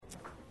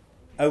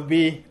I'll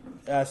be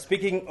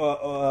speaking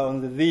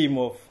on the theme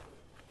of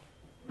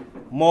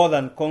more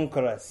than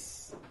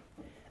conquerors.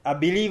 A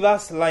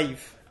believer's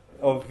life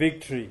of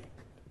victory.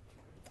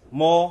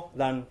 More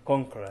than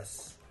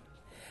conquerors.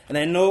 And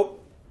I know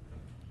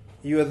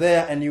you are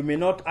there and you may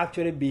not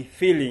actually be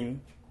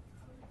feeling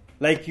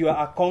like you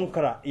are a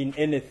conqueror in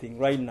anything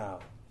right now.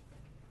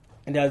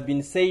 And it has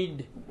been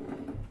said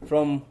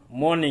from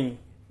morning,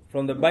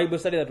 from the Bible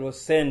study that was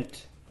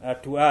sent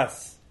to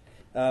us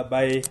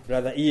by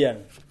Brother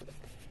Ian,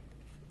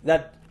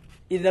 that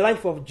in the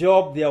life of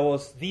Job there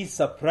was this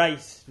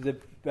surprise to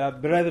the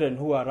brethren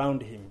who were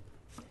around him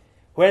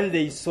when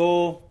they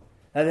saw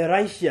that the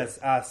righteous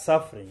are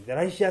suffering. The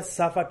righteous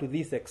suffer to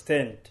this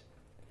extent.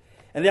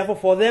 And therefore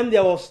for them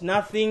there was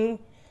nothing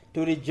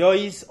to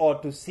rejoice or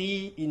to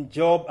see in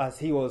Job as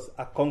he was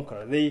a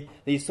conqueror.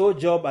 They saw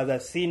Job as a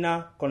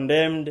sinner,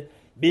 condemned,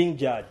 being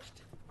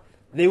judged.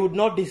 They would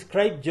not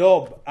describe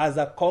Job as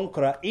a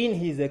conqueror in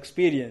his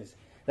experience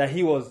that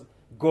he was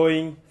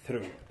going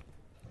through.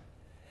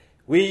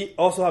 We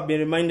also have been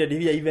reminded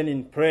here, even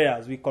in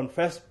prayers, we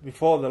confess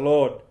before the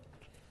Lord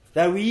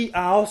that we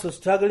are also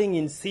struggling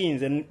in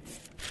sins. And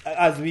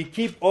as we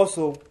keep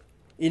also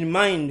in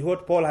mind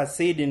what Paul has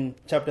said in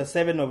chapter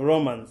 7 of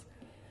Romans,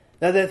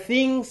 that the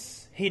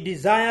things he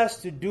desires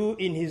to do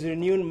in his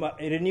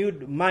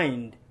renewed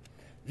mind,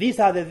 these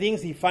are the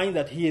things he finds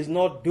that he is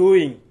not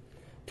doing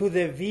to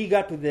the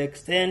vigor, to the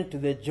extent, to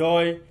the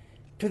joy,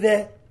 to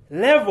the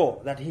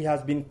level that he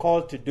has been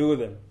called to do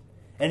them.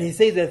 And he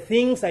says, the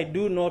things I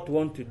do not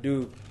want to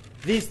do,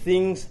 these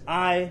things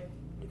I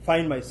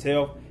find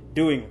myself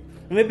doing.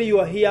 Maybe you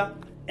are here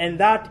and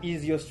that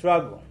is your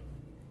struggle.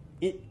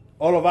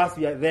 All of us,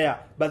 we are there,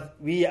 but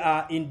we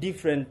are in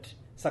different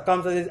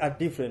circumstances at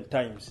different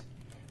times.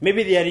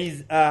 Maybe there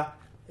is a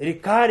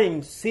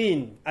recurring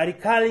sin, a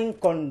recurring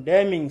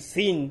condemning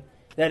sin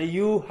that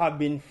you have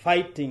been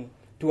fighting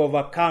to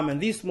overcome. And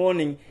this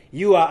morning,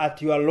 you are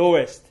at your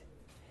lowest.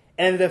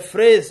 And the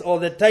phrase or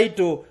the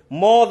title,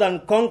 More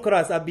Than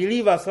Conquerors, a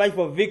believer's life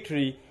of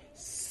victory,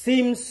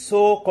 seems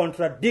so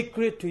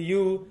contradictory to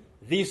you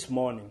this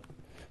morning.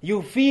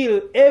 You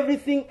feel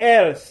everything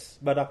else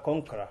but a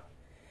conqueror.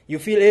 You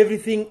feel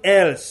everything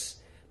else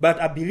but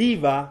a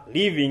believer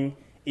living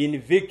in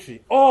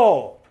victory.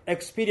 Or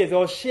experience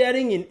or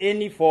sharing in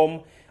any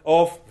form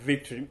of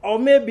victory. Or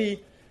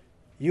maybe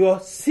you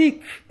are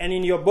sick and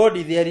in your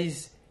body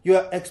you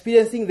are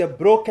experiencing the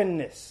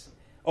brokenness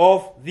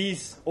of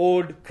this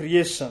old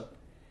creation.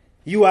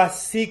 You are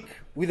sick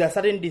with a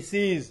certain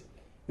disease,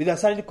 with a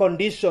certain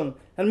condition,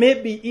 and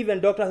maybe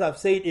even doctors have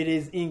said it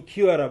is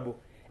incurable.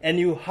 And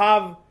you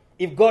have,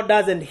 if God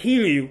doesn't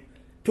heal you,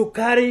 to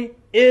carry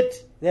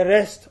it the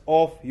rest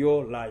of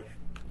your life.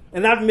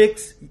 And that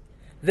makes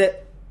the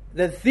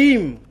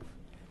theme,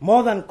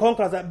 more than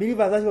conquerors, a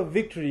believer's life of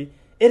victory,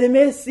 it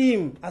may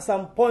seem at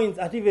some points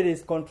as if it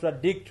is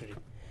contradictory.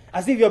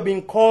 As if you're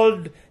being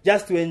called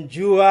just to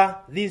endure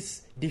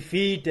this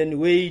defeat and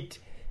wait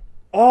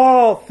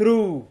all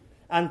through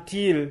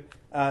until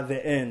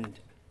the end.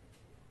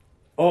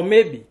 Or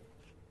maybe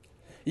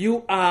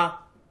you are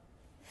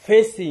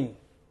facing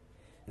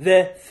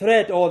the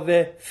threat or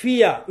the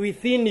fear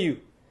within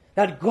you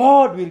that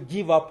God will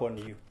give up on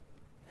you.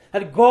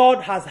 That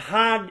God has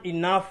had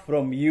enough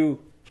from you.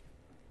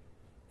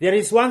 There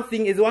is one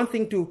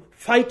thing to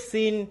fight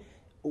sin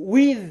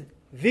with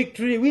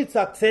victory, with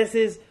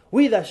successes,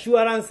 with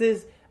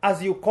assurances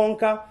as you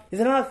conquer. It's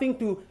another thing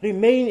to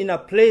remain in a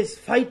place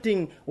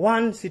fighting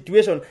one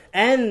situation,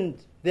 and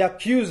the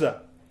accuser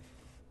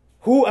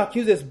who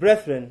accuses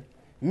brethren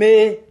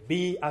may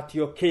be at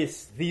your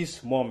case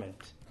this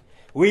moment.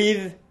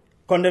 With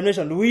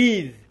condemnation,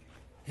 with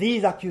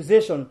these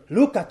accusations,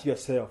 look at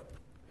yourself.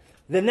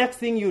 The next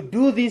thing you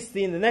do this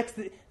thing, the next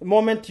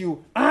moment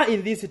you are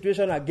in this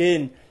situation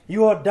again,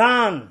 you are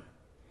done.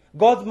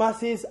 God's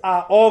mercies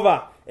are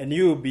over and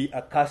you will be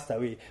a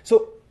castaway.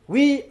 So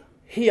we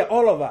here,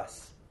 all of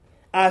us,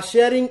 are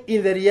sharing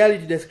in the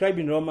reality described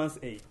in Romans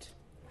 8.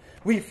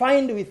 We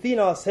find within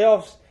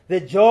ourselves the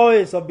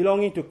joys of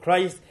belonging to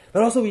Christ,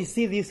 but also we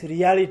see these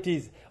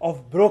realities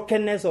of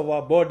brokenness of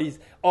our bodies,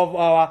 of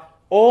our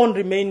own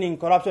remaining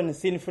corruption and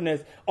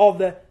sinfulness, of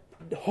the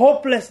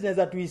hopelessness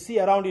that we see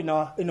around in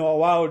our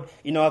world,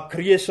 in our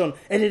creation,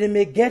 and it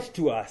may get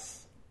to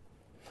us.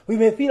 We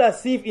may feel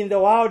as if in the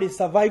world is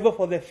survival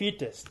for the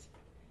fittest.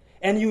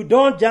 And you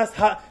don't just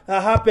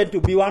happen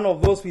to be one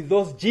of those with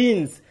those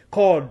genes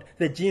called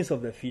the genes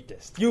of the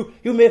fittest. You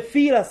may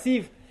feel as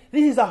if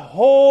this is a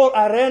whole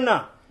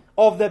arena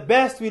of the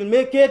best will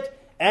make it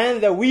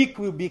and the weak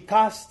will be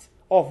cast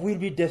off, will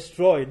be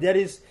destroyed. There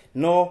is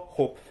no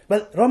hope.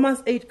 But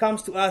Romans 8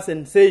 comes to us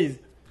and says,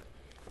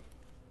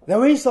 the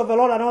ways of the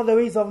Lord are not the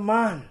ways of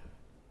man.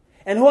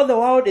 And what the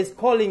world is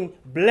calling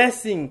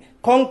blessing,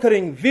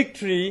 conquering,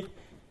 victory,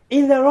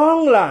 in the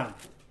wrong land,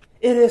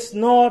 it is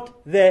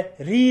not the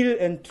real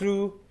and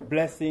true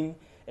blessing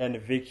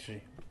and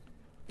victory.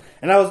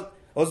 And I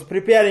was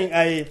preparing,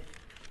 I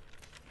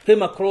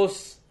came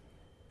across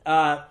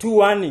two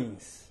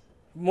warnings.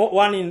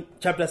 One in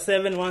chapter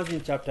 7, one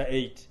in chapter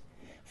 8.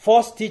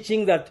 false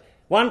teaching that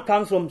one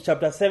comes from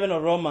chapter 7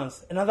 of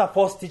Romans, another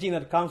false teaching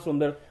that comes from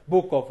the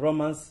book of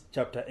Romans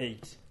chapter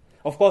 8.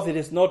 Of course, it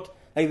is not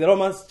like the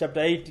Romans chapter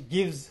 8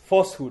 gives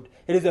falsehood.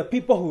 It is the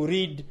people who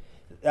read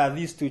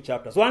these two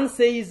chapters. One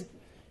says,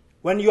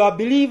 when you are a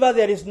believer,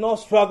 there is no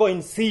struggle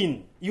in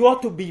sin. You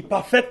ought to be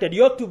perfected.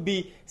 You ought to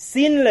be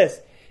sinless.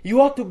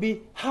 You ought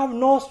to have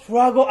no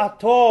struggle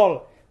at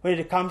all when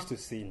it comes to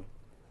sin.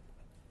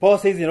 Paul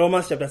says in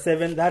Romans chapter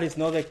 7, that is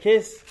not the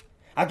case.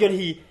 Actually,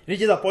 he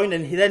reaches a point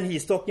and then he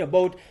is talking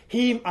about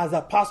him as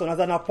a person, as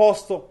an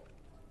apostle.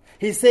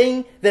 He's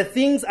saying, the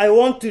things I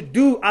want to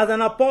do as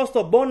an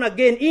apostle, born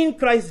again in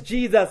Christ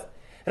Jesus,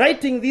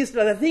 writing these,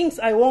 the things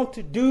I want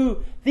to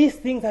do, these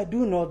things I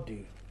do not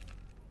do.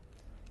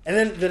 And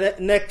then the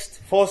next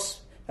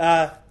false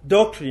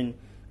doctrine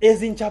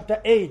is in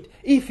chapter 8.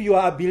 If you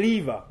are a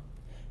believer,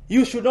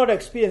 you should not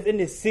experience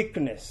any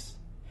sickness.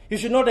 You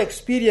should not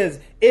experience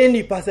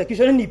any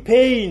persecution, any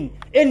pain,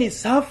 any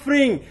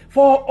suffering.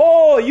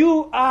 For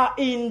you are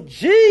in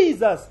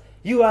Jesus.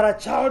 You are a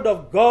child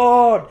of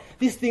God.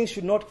 These things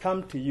should not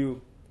come to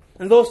you.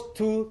 And those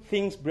two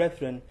things,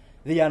 brethren,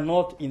 they are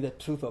not in the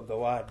truth of the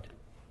word.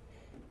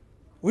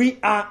 We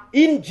are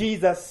in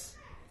Jesus,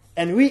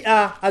 and we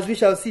are, as we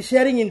shall see,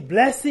 sharing in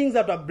blessings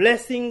after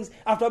blessings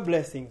after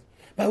blessings.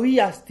 But we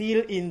are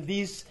still in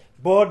this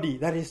body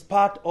that is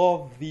part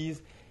of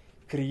this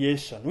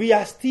creation. We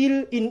are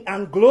still in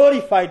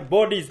unglorified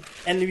bodies,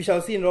 and we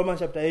shall see in Romans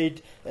chapter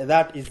 8,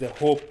 that is the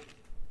hope.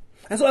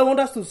 And so I want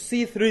us to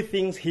see three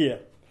things here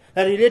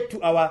that relate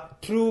to our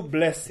true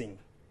blessing.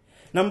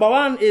 Number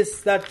one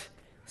is that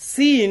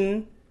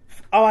sin,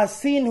 our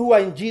sin who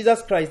are in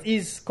Jesus Christ,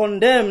 is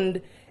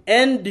condemned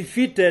and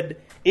defeated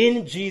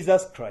in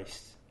Jesus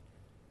Christ.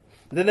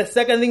 Then the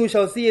second thing we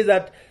shall see is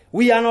that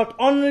we are not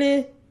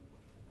only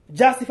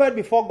justified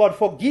before God,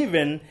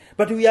 forgiven,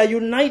 but we are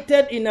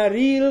united in a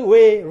real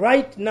way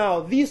right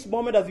now. This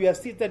moment as we are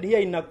seated here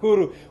in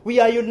Nakuru, we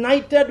are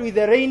united with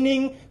the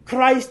reigning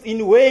Christ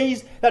in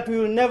ways that we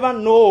will never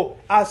know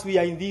as we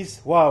are in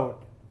this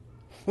world.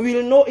 We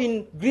will know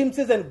in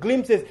glimpses and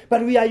glimpses,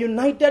 but we are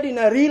united in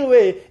a real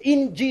way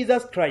in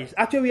Jesus Christ.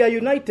 Actually, we are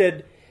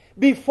united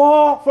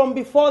from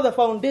before the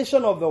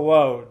foundation of the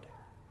world.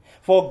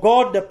 For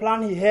God, the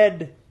plan He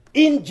had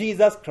in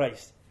Jesus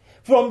Christ,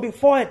 from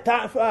before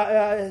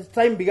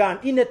time began,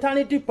 in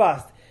eternity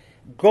past,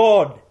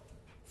 God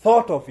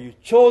thought of you,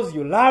 chose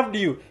you, loved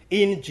you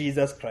in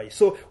Jesus Christ.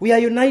 So we are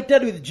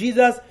united with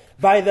Jesus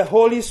by the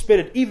Holy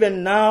Spirit,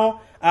 even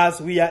now as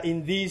we are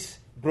in this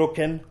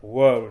broken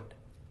world.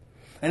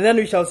 And then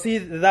we shall see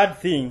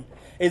that thing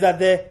is that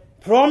the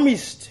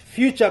promised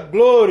future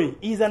glory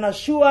is an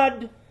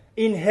assured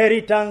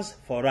inheritance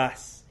for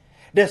us,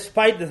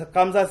 despite the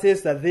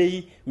circumstances that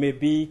they may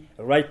be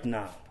right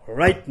now.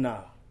 Right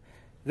now.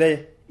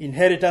 The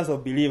inheritance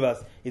of believers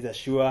is a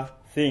sure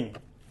thing.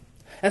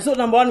 And so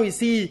number one, we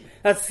see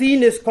that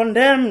sin is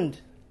condemned.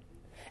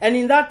 And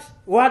in that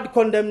word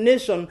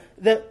condemnation,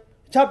 the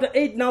chapter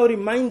 8 now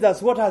reminds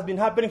us what has been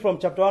happening from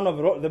chapter 1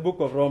 of the book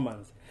of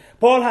Romans.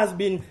 Paul has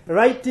been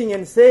writing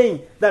and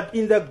saying that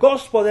in the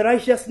gospel, the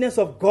righteousness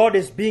of God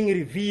is being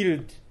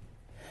revealed.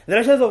 The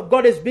righteousness of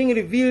God is being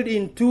revealed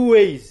in two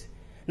ways.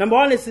 Number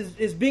one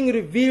is being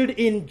revealed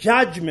in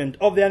judgment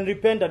of the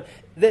unrepentant.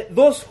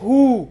 Those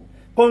who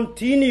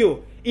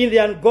continue in the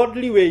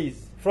ungodly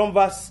ways, from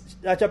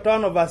chapter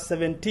 1 of verse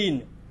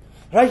 17.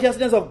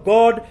 Righteousness of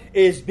God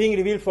is being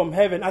revealed from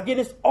heaven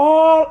against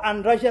all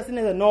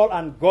unrighteousness and all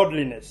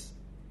ungodliness.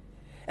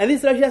 And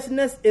this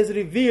righteousness is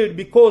revealed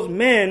because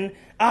men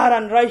are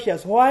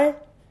unrighteous. Why?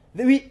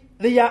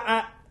 They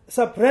are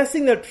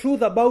suppressing the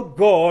truth about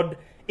God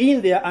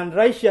in their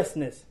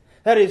unrighteousness.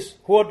 That is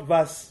what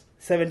verse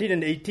 17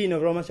 and 18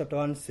 of Romans chapter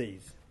 1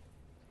 says.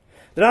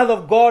 The wrath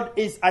of God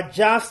is a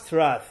just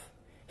wrath.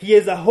 He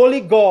is a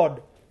holy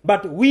God,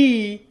 but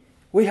we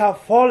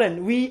have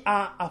fallen. We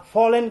are a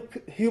fallen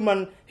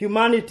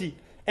humanity.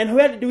 And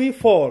where did we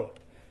fall?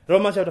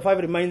 Romans chapter 5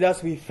 reminds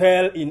us we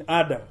fell in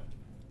Adam.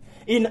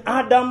 In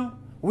Adam,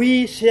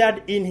 we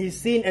shared in his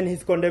sin and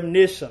his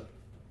condemnation.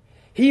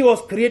 He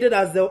was created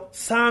as the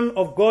Son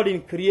of God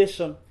in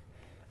creation.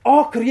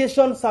 All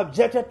creation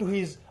subjected to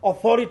his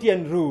authority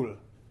and rule.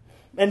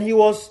 And he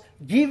was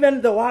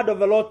given the word of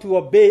the Lord to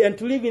obey and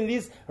to live in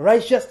this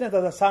righteousness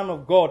as a Son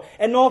of God.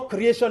 And all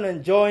creation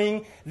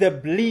enjoying the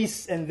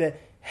bliss and the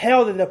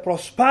health and the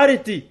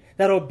prosperity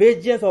that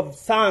obedience of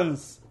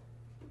sons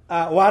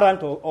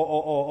warrant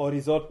or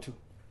resort to.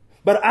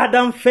 But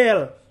Adam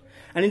fell.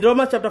 And in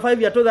Romans chapter 5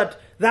 we are told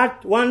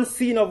that one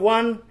sin of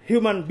one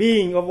human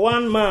being, of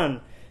one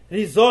man,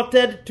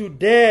 resorted to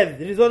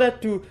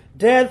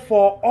death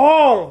for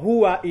all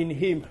who are in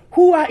him.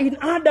 Who are in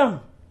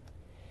Adam?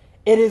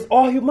 It is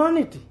all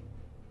humanity.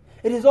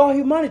 It is all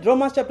humanity.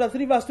 Romans chapter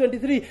 3 verse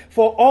 23.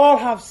 For all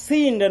have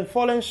sinned and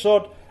fallen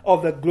short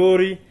of the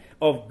glory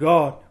of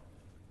God.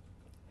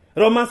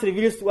 Romans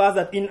reveals to us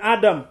that in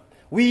Adam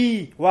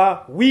we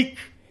were weak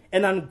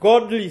and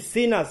ungodly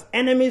sinners,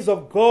 enemies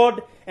of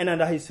God and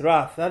under his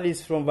wrath. That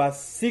is from verse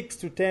 6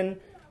 to 10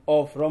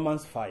 of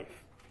Romans 5.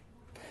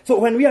 So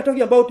when we are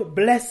talking about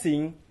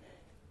blessing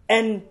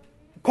and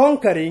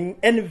conquering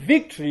and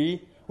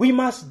victory, we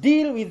must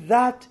deal with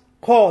that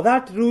core,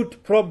 that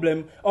root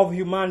problem of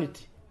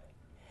humanity.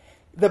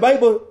 The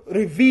Bible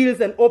reveals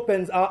and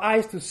opens our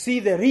eyes to see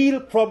the real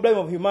problem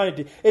of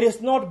humanity. It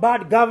is not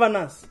bad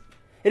governance.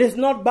 It is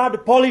not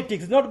bad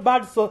politics. It's not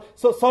bad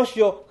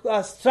social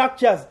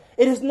structures.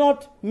 It is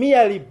not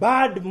merely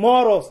bad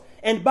morals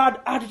and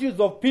bad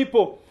attitudes of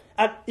people.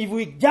 And if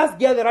we just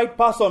get the right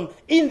person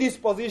in this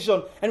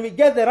position, and we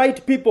get the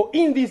right people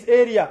in this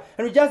area,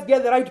 and we just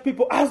get the right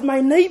people as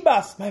my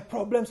neighbors, my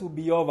problems will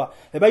be over.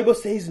 The Bible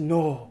says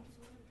no.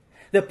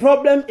 The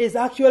problem is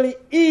actually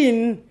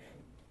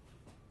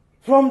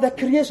from the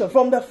creation,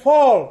 from the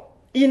fall.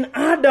 In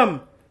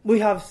Adam, we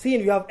have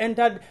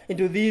entered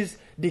into this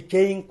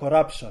decaying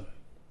corruption.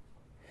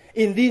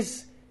 In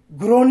this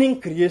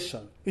groaning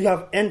creation, we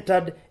have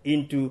entered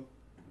into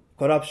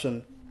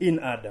corruption in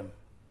Adam.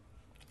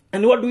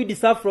 And what do we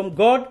deserve from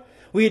God?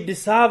 We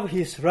deserve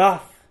His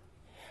wrath.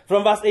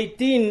 From verse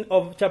 18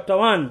 of chapter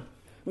 1,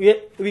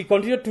 we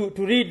continue to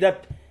read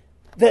that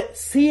the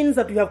sins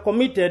that we have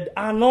committed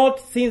are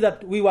not sins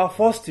that we were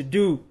forced to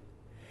do.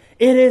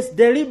 It is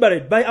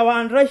deliberate. By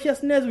our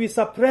unrighteousness, we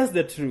suppress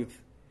the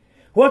truth.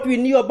 What we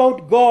knew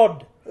about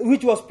God,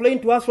 which was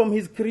plain to us from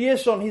His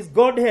creation, His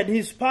Godhead,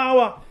 His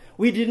power,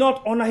 we did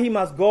not honor Him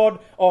as God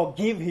or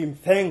give Him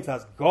thanks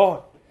as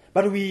God.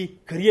 But we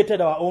created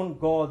our own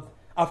gods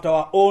after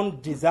our own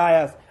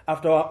desires,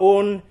 after our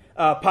own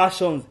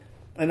passions.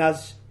 And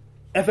as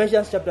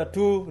Ephesians chapter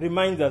 2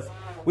 reminds us,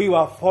 we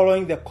were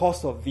following the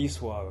course of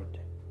this world.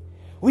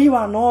 We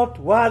were not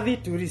worthy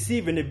to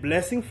receive any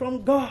blessing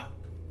from God.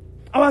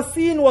 Our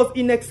sin was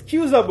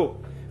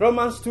inexcusable.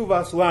 Romans 2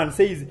 verse 1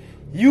 says,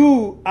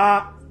 You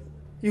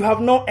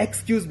have no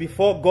excuse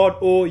before God,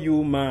 O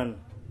you man.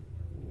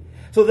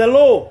 So the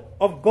law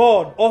of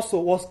God also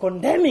was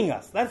condemning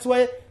us. That's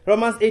why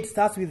Romans 8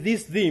 starts with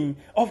this theme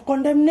of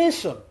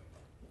condemnation.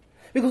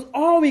 Because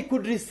all we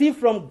could receive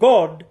from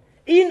God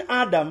in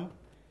Adam,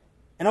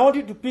 and I want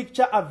you to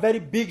picture a very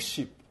big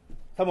ship.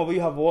 Some of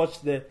you have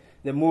watched the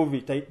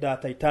movie, the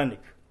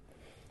Titanic.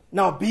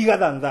 Now bigger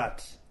than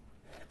that.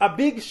 A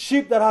big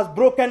ship that has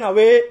broken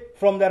away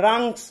from the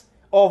ranks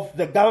of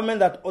the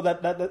government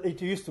that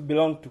it used to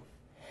belong to.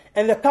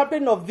 And the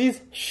captain of this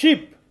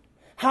ship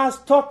has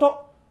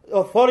total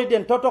authority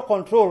and total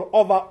control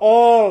over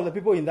all the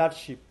people in that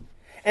ship.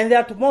 And the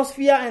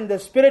atmosphere and the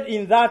spirit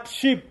in that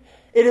ship,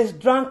 it is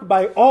drunk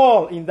by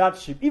all in that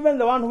ship. Even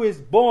the one who is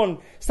born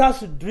starts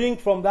to drink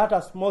from that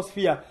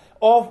atmosphere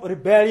of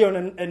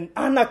rebellion and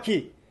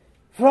anarchy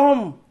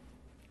from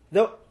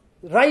the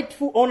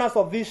rightful owners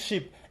of this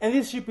ship. And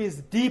this ship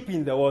is deep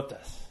in the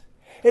waters.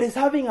 It is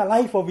having a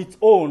life of its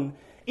own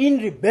in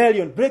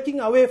rebellion, breaking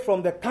away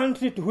from the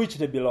country to which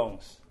it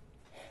belongs.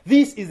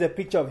 This is a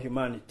picture of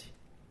humanity.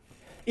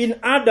 In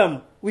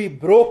Adam, we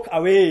broke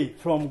away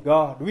from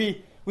God.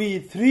 We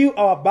threw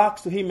our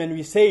backs to Him and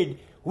we said,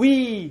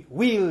 we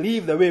will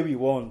live the way we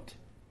want.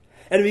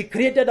 And we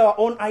created our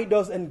own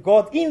idols and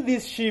gods in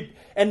this ship,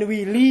 and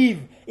we live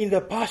in the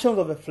passions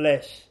of the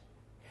flesh.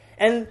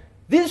 And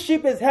this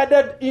ship is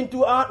headed into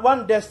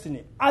one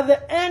destiny. At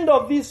the end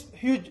of this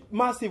huge,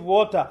 massive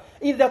water,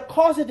 in the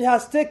course it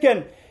has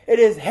taken, it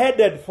is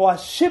headed for a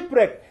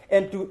shipwreck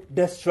and to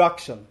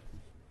destruction.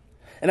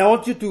 And I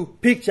want you to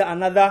picture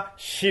another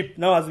ship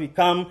now as we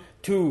come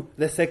to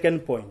the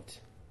second point.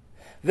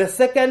 The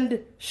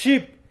second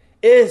ship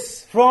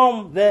is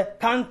from the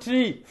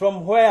country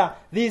from where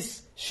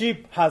this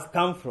ship has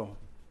come from.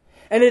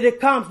 And it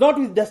comes not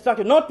with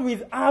destruction, not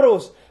with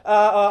arrows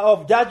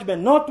of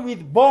judgment, not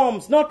with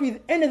bombs, not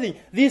with anything.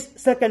 This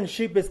second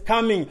ship is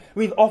coming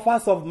with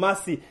offers of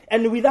mercy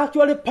and with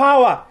actually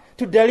power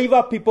to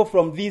deliver people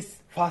from this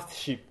first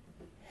ship.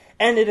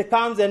 And it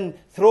comes and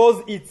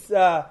throws its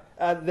the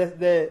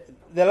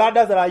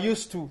ladders that are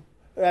used to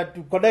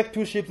connect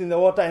two ships in the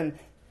water and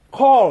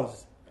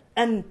calls.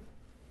 And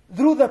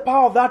through the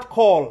power of that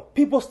call,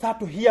 people start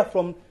to hear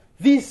from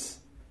this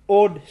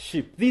old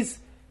ship, this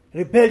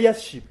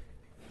rebellious ship.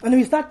 And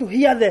we start to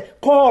hear the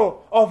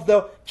call of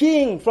the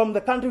king from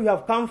the country we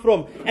have come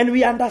from. And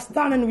we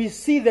understand and we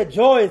see the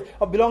joys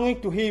of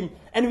belonging to him.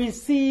 And we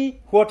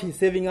see what he's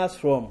saving us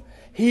from.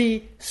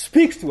 He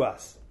speaks to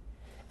us.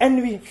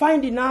 And we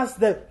find in us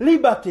the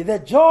liberty, the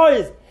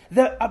joys,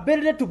 the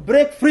ability to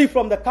break free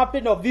from the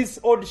captain of this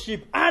old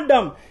ship,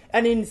 Adam,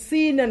 and in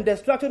sin and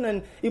destruction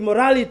and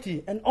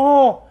immorality and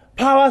all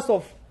powers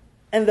of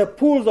and the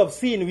pools of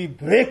sin, we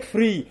break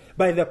free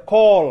by the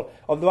call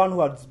of the one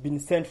who has been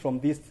sent from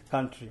this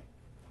country.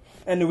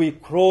 And we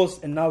cross,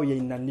 and now we are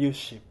in a new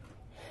ship.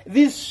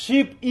 This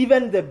ship,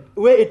 even the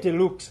way it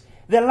looks,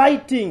 the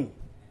lighting,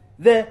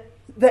 the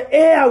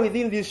air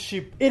within this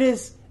ship,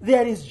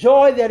 there is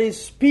joy, there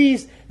is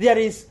peace, there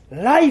is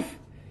life,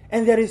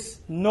 and there is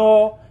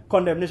no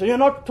condemnation. You're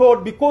not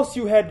told because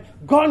you had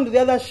gone to the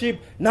other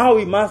ship, now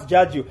we must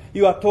judge you.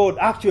 You are told,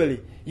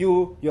 actually,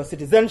 your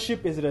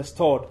citizenship is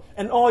restored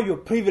and all your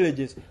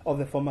privileges of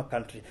the former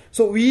country.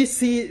 So we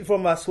see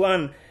from verse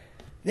 1,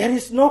 There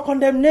is no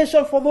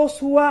condemnation for those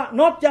who are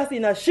not just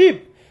in a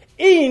ship,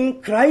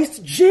 in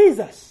Christ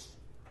Jesus.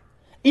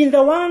 In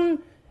the one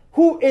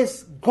who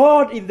is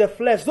God in the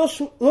flesh, those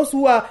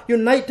who are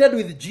united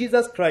with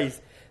Jesus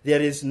Christ,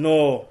 there is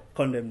no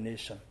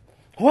condemnation.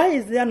 Why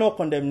is there no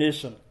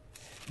condemnation?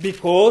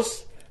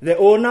 Because the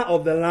owner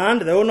of the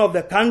land, the owner of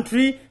the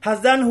country,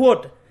 has done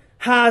what?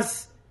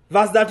 Verse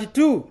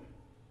 32,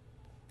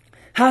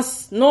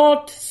 has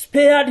not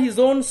spared his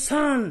own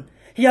son.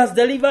 He has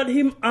delivered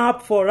him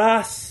up for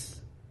us.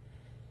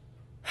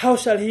 How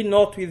shall he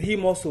not with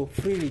him also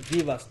freely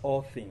give us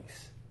all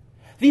things?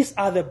 These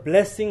are the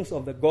blessings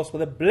of the gospel,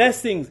 the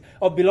blessings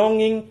of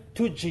belonging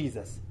to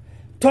Jesus.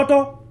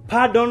 Total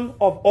pardon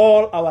of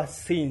all our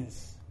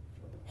sins.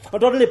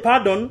 Not only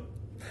pardon,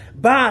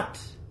 but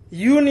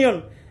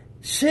union,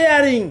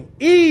 sharing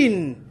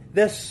in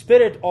the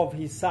Spirit of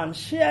His Son,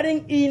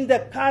 sharing in the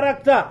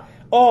character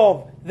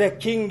of the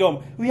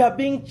kingdom. We are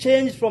being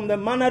changed from the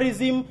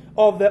mannerism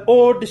of the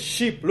old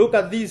ship. Look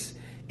at this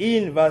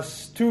in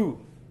verse 2.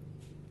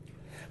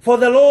 For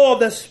the law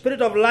of the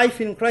Spirit of life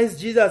in Christ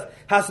Jesus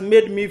has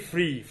made me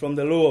free from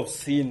the law of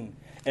sin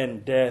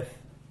and death.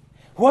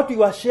 What we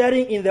were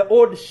sharing in the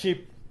old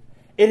ship,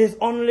 it is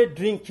only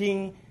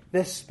drinking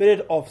the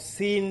spirit of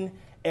sin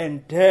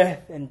and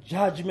death and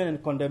judgment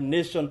and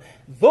condemnation.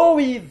 Though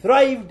we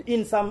thrived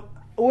in some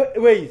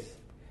ways,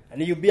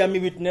 and you bear me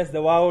witness,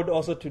 the world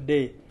also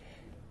today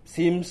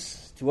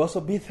seems to also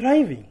be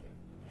thriving.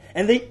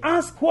 And they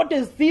ask, what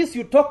is this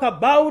you talk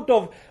about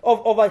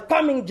of a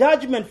coming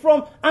judgment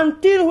from?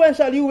 Until when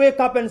shall you wake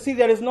up and see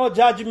there is no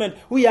judgment?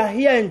 We are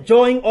here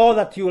enjoying all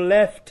that you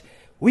left.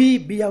 We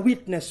bear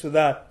witness to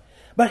that.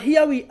 But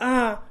here we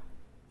are,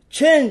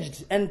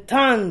 changed and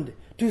turned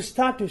to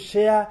start to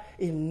share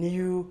in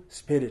new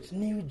spirit,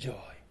 new joy.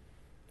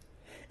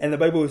 And the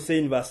Bible will say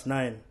in verse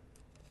 9,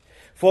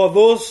 for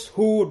those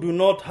who do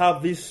not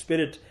have this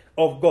Spirit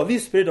of God,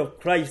 this Spirit of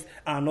Christ,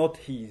 are not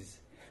His.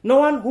 No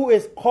one who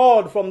is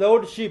called from the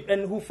old ship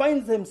and who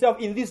finds himself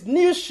in this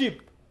new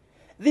ship,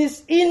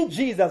 this in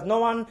Jesus, no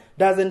one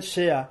doesn't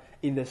share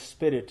in the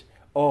Spirit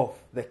of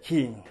the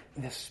King,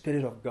 in the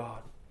Spirit of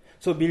God.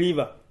 So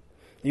believer,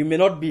 you may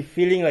not be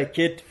feeling like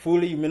it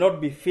fully, you may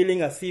not be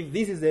feeling as if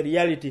this is the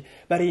reality,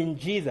 but in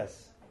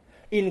Jesus,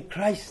 in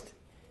Christ,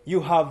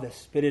 you have the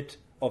Spirit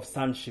of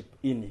sonship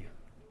in you.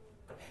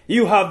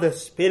 You have the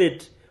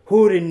Spirit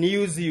who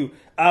renews you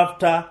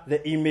after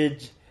the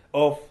image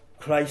of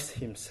Christ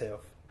Himself.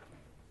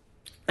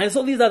 And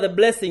so these are the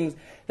blessings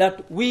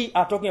that we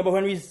are talking about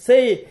when we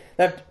say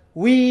that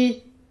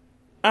we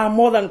are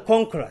more than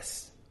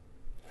conquerors.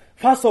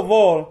 First of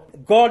all,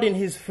 God in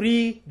His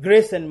free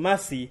grace and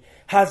mercy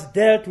has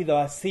dealt with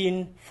our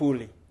sin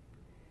fully.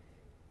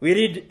 We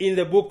read in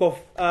the book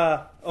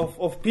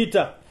of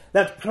Peter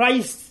that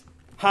Christ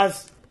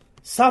has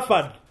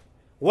suffered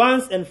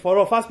once and for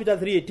all. 1 Peter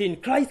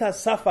 3:18, Christ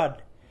has suffered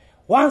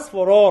once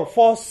for all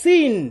for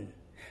sin,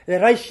 the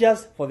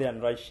righteous for the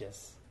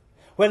unrighteous.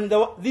 When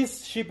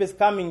this ship is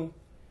coming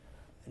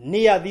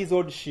near this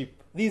old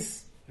ship,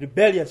 this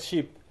rebellious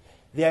ship,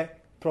 the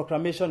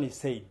proclamation is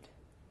said.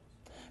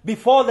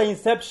 Before the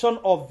inception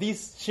of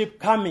this ship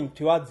coming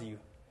towards you,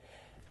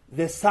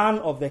 the Son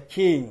of the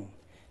King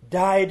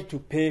died to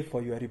pay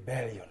for your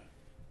rebellion.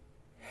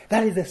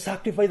 That is the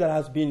sacrifice that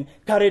has been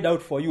carried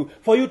out for you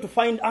to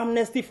find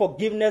amnesty,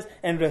 forgiveness,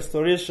 and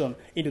restoration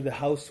into the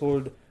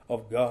household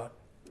of God.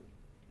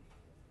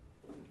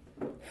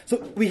 So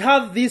we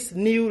have this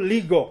new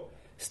legal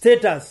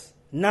status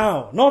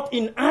now, not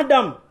in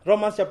Adam,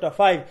 Romans chapter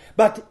 5,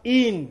 but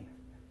in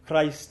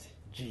Christ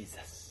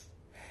Jesus.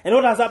 And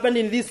what has happened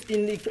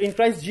in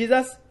Christ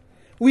Jesus?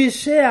 We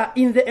share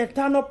in the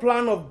eternal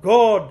plan of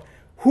God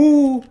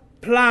who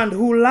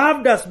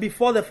loved us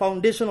before the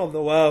foundation of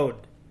the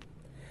world.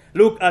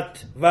 Look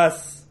at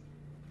verse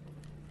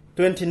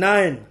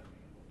 29.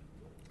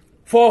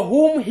 For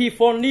whom He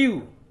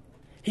foreknew,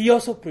 He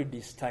also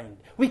predestined.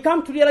 We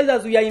come to realize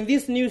as we are in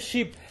this new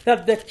ship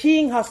that the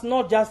King has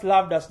not just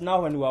loved us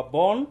now when we were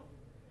born.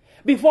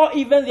 Before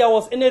even there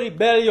was any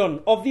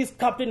rebellion of this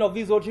captain of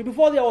this old ship,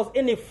 before there was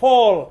any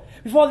fall,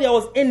 before there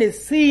was any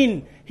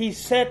sin, He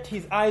set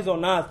His eyes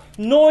on us,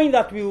 knowing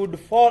that we would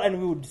fall and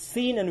we would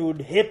sin and we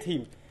would hate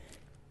Him.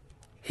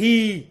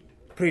 He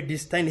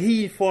predestined.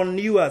 He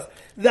foreknew us.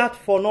 That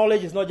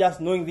foreknowledge is not just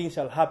knowing things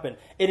shall happen.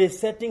 It is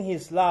setting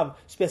His love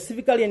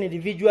specifically and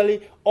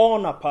individually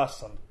on a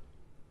person.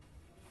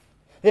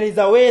 There is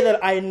a way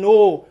that I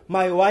know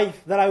my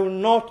wife that I will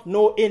not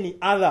know any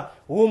other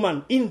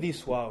woman in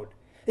this world.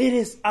 It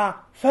is a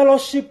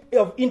fellowship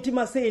of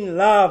intimacy in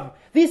love.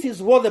 This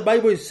is what the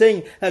Bible is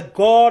saying, that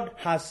God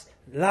has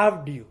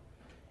loved you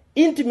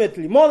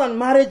intimately, more than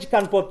marriage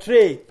can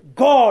portray.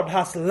 God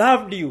has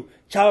loved you,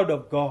 child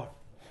of God.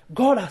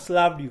 God has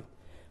loved you.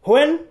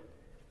 When?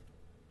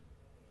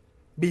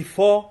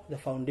 Before the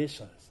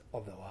foundations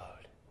of the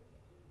world.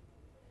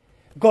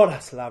 God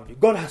has loved you.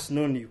 God has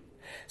known you.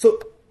 So,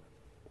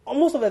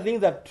 most of the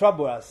things that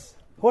trouble us,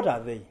 what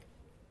are they?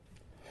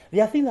 They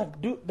are things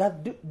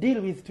that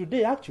deal with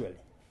today, actually.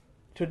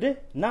 Today,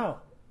 now.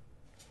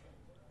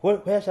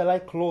 Where shall I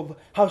clothe?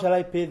 How shall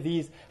I pay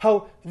this?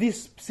 How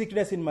this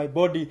sickness in my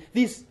body,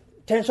 this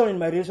tension in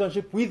my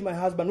relationship with my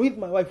husband, with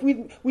my wife,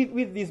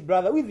 with this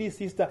brother, with this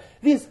sister,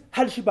 this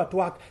hardship at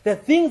work. The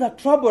things that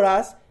trouble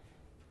us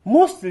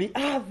mostly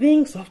are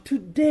things of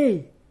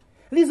today.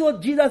 This is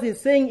what Jesus is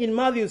saying in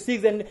Matthew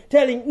 6 and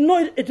telling,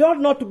 no, it ought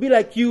not to be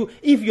like you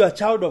if you are a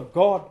child of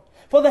God.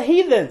 For the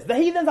heathens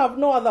have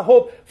no other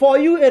hope. For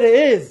you it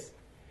is.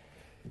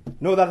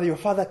 Know that your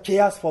Father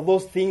cares for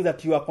those things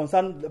that you are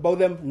concerned about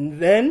them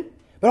then.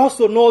 But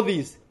also know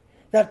this,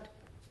 that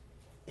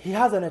He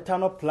has an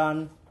eternal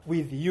plan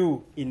with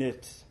you in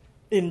it.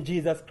 In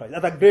Jesus Christ.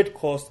 At a great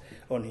cost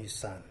on His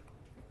Son.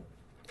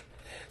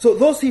 So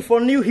those He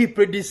foreknew, He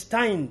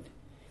predestined.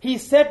 He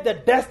set the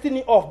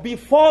destiny of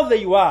before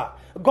they were.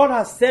 God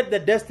has set the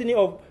destiny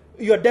of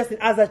your destiny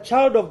as a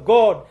child of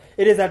God.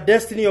 It is a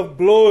destiny of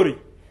glory.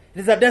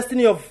 It is a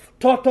destiny of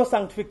total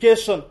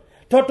sanctification.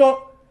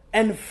 Total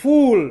and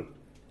full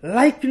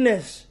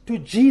likeness to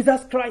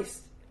Jesus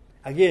Christ.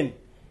 Again,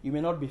 you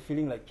may not be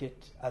feeling like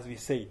it, as we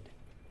said.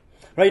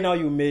 Right now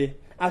you may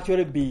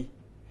actually be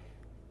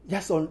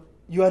just on,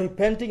 you are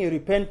repenting,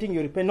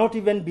 not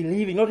even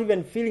believing, not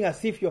even feeling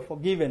as if you're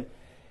forgiven.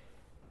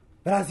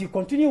 But as you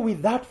continue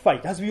with that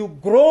fight, as you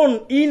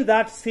groan in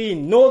that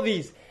sin, know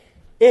this,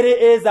 it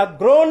is a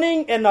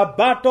groaning and a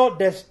battle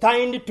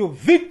destined to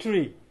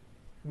victory.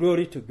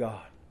 Glory to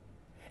God.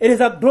 It is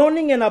a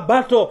groaning and a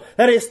battle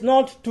that is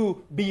not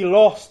to be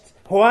lost.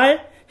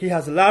 Why? He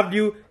has loved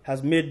you,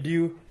 has made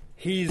you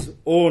His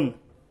own.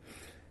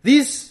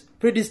 This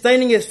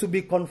predestining is to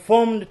be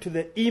conformed to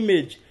the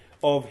image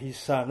of His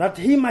Son, that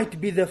He might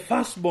be the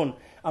firstborn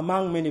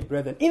among many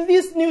brethren. In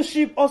this new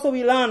ship also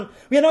we learn,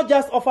 we are not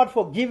just offered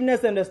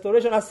forgiveness and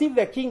restoration as if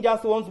the king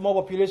just wants more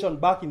population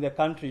back in the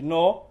country.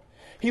 No.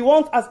 He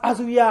wants us, as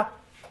we are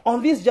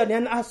on this journey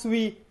and as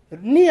we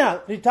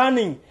near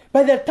returning,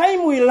 by the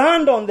time we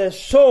land on the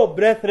shore,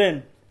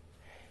 brethren,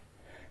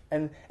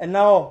 and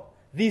now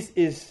this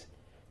is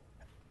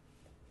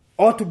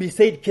ought to be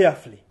said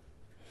carefully.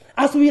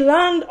 As we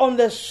land on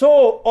the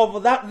shore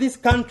of this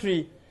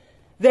country,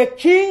 the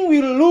king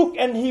will look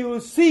and he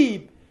will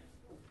see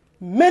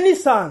many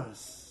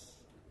sons.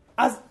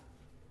 As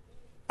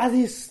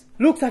he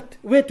looks at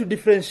where to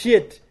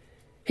differentiate,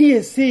 he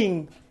is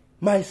seeing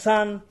my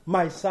son,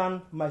 my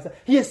son, my son.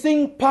 He is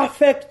seeing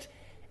perfect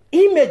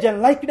image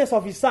and likeness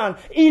of His Son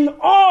in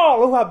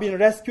all who have been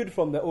rescued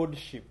from the old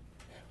ship.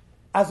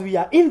 As we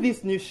are in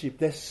this new ship,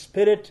 the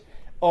Spirit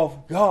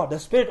of God, the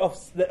Spirit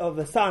of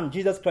the Son,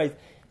 Jesus Christ,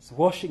 is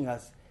washing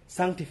us,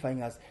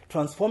 sanctifying us,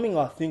 transforming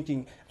our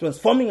thinking,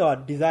 transforming our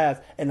desires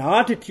and our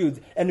attitudes,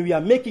 and we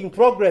are making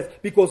progress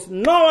because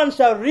no one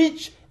shall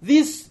reach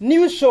this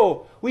new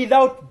shore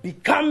without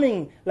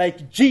becoming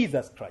like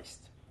Jesus Christ.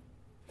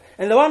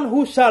 And the one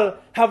who shall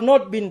have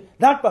not been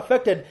that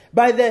perfected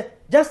by the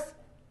just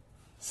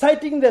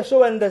sighting the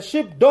shore and the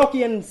ship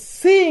docking and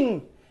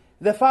seeing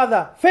the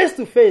Father face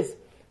to face,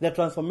 the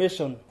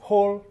transformation,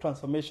 whole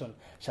transformation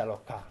shall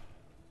occur.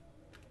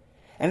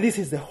 And this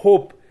is the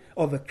hope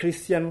of the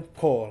Christian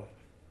call.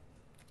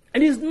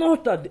 And it's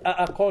not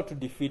a call to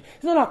defeat.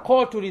 It's not a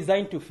call to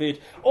resign to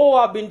fate. Oh,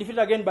 I've been defeated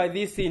again by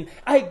this sin.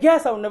 I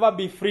guess I'll never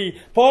be free.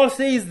 Paul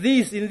says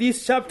this in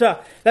this chapter,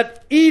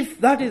 that if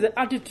that is the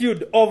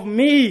attitude of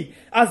me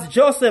as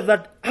Joseph,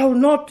 that I will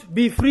not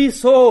be free,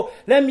 so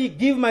let me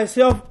give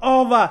myself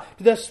over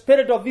to the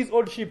spirit of this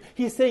old ship.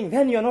 He's saying,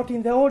 then you're not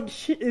in the old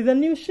ship, in the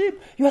new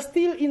ship. You are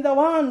still in the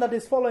one that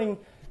is following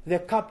the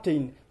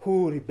captain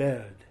who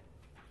rebelled.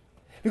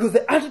 Because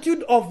the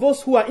attitude of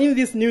those who are in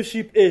this new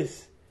ship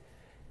is,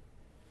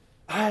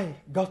 I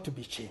got to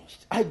be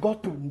changed. I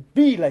got to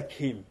be like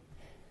Him.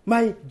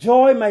 My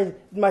joy,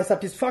 my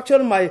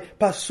satisfaction, my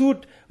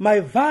pursuit,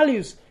 my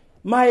values,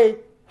 my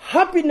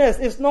happiness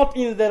is not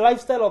in the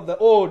lifestyle of the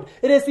old.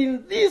 It is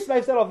in this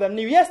lifestyle of the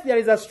new. Yes, there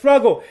is a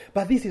struggle,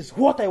 but this is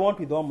what I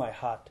want with all my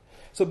heart.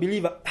 So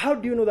believer, how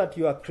do you know that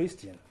you are a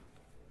Christian?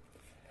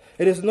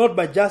 It is not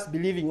by just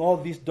believing all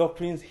these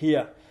doctrines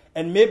here.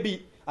 And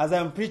maybe as I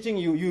am preaching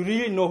you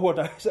really know what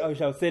I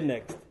shall say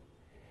next.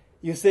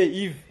 You say,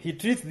 if he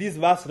treats this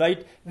verse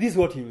right, this is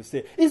what he will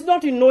say. It's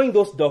not in knowing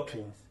those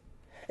doctrines.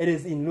 It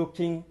is in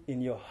looking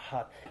in your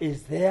heart.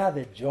 Is there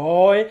the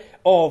joy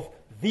of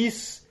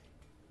this,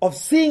 of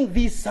seeing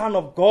this Son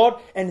of God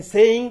and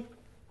saying,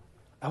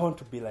 I want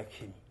to be like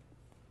Him.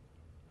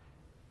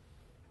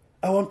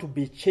 I want to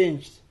be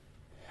changed.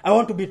 I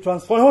want to be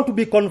transformed. I want to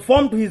be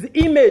conformed to His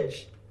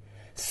image.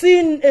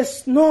 Sin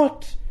is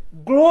not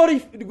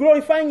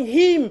glorifying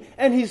Him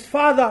and His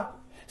Father.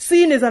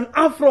 Sin is an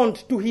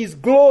affront to His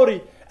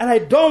glory, and I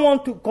don't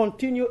want to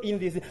continue in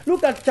this.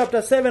 Look at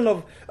chapter 7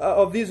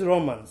 of these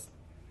Romans.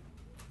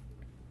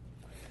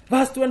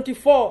 Verse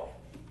 24.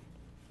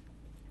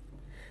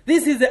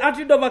 This is the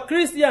attitude of a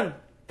Christian.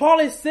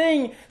 Paul is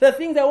saying, the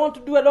things I want to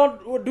do, I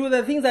don't do.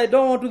 The things I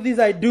don't want to do, this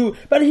I do.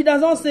 But he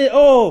does not say,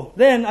 oh,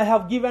 then I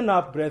have given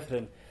up,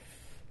 brethren.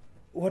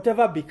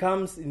 Whatever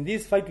becomes in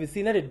this fight with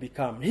sin, let it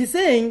become. He's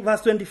saying,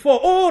 verse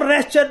 24, oh,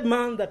 wretched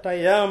man that I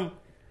am,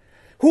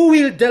 who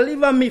will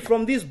deliver me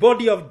from this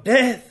body of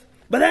death?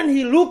 But then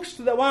he looks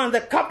to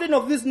the captain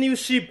of this new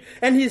ship,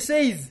 and he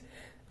says,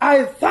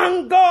 I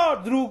thank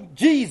God through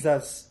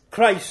Jesus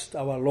Christ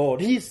our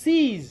Lord. He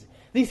sees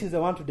this is the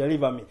one to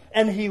deliver me.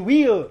 And he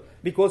will,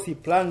 because he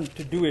planned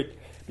to do it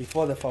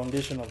before the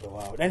foundation of the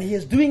world. And he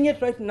is doing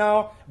it right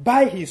now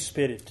by his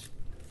Spirit.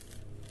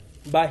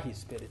 By his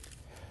Spirit.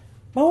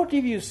 But what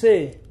if you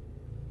say,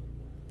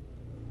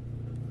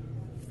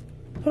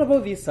 what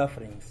about these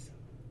sufferings?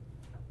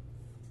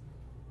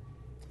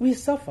 We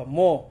suffer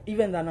more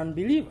even than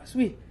unbelievers.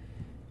 We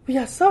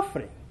are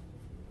suffering.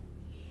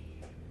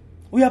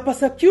 We are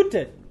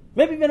persecuted.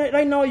 Maybe even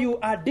right now you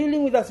are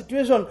dealing with a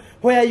situation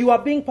where you are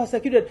being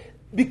persecuted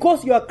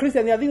because you are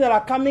Christian. There are things that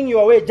are coming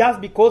your way just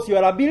because you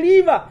are a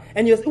believer.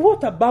 And you say,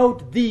 what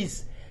about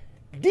this?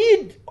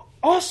 Did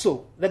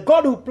also the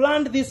God who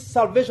planned this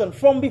salvation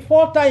from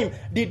before time,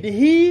 did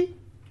he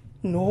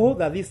know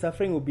that this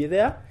suffering will be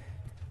there?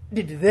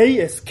 Did they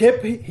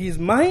escape his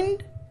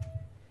mind?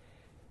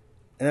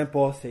 And then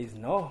Paul says,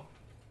 no.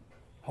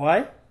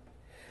 Why?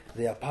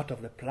 They are part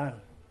of the plan.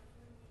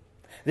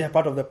 They are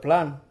part of the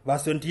plan.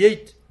 Verse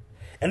 28.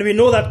 And we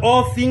know that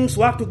all things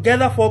work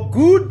together for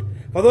good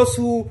for those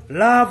who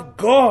love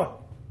God,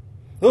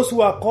 those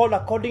who are called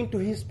according to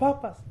his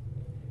purpose.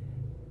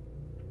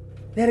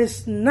 There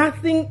is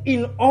nothing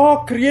in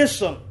all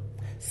creation,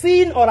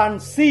 seen or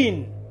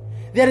unseen.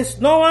 There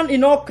is no one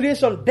in all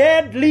creation,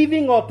 dead,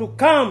 living, or to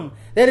come.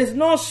 There is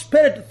no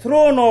spirit,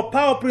 throne, or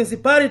power,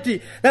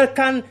 principality that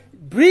can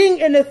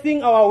bring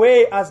anything our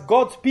way as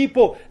God's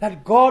people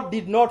that God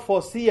did not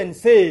foresee and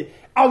say,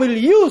 I will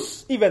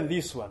use even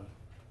this one.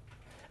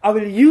 I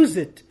will use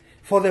it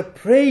for the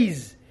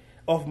praise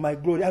of my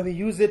glory. I will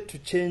use it to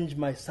change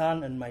my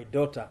son and my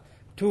daughter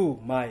to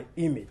my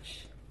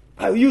image.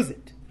 I will use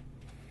it.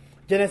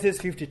 Genesis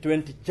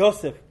 50:20.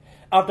 Joseph,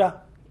 after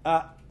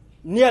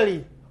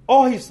nearly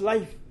all his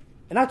life,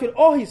 and actually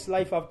all his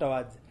life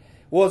afterwards,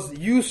 was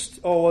used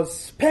or was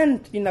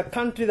spent in a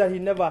country that he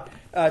never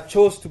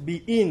chose to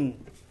be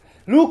in,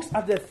 looks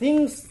at the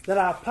things that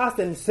are past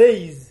and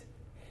says,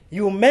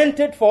 you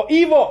meant it for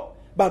evil,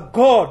 but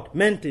God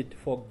meant it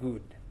for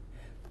good.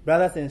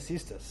 Brothers and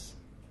sisters,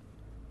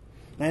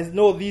 I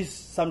know this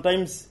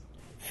sometimes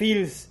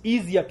feels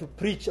easier to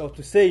preach or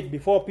to say it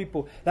before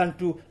people than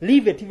to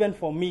leave it even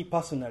for me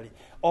personally.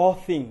 All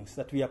things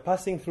that we are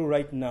passing through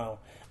right now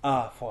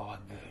are for our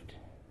good.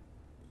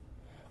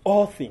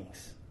 All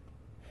things.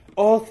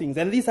 All things.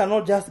 And these are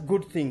not just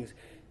good things.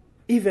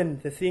 Even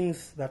the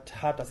things that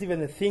hurt us, even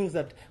the things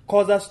that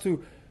cause us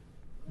to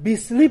be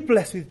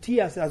sleepless with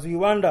tears as we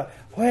wonder,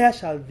 where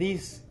shall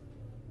this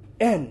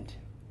end?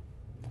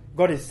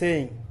 God is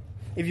saying,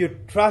 if you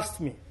trust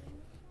me,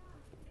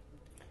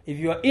 if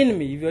you are in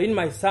me, if you are in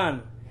my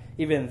Son,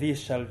 even this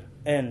shall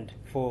end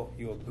for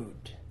your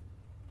good.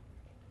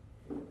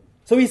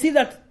 So we see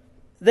that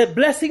the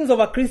blessings of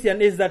a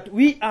Christian is that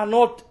we are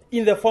not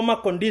in the former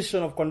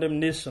condition of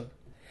condemnation.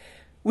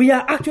 We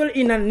are actually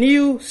in a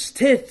new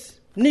state,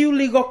 new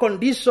legal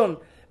condition,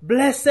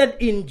 blessed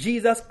in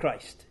Jesus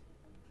Christ.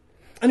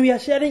 And we are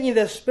sharing in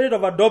the spirit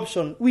of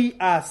adoption. We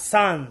are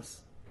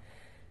sons.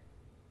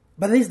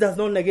 But this does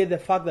not negate the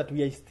fact that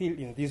we are still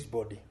in this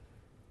body.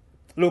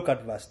 Look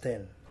at verse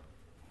 10.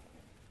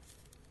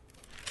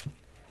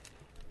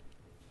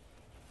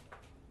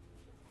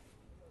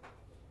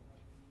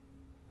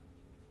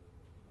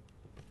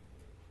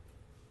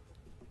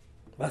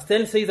 Verse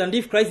 10 says, and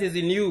if Christ is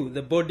in you,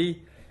 the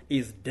body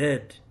is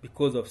dead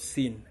because of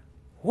sin.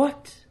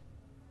 What?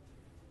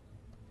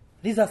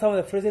 These are some of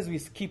the phrases we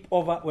skip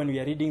over when we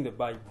are reading the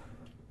Bible.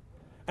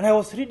 And I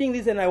was reading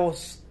this and I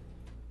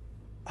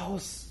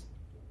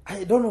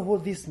don't know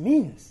what this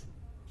means.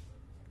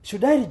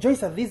 Should I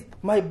rejoice at this?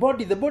 My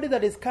body, the body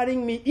that is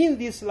carrying me in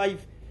this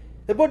life,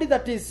 the body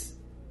that is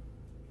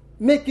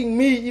making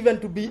me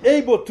even to be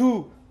able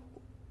to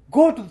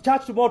go to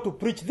church tomorrow to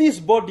preach, this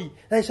body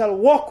that I shall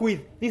walk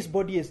with, this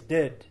body is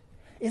dead.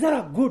 Is that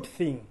a good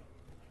thing?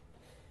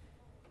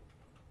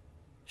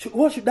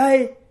 What should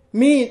I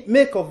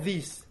make of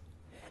this?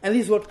 And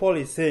this is what Paul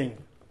is saying.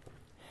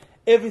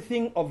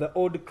 Everything of the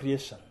old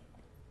creation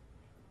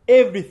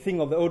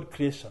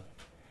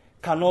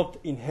cannot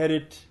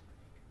inherit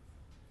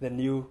the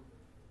new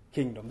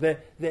kingdom.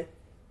 The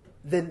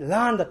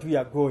land that we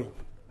are going.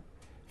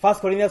 1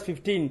 Corinthians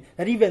 15,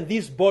 that even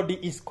this body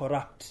is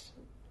corrupt.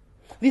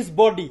 This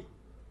body,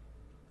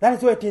 that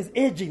is why it is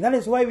aging. That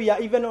is why we are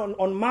even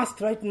on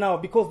mask right now,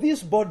 because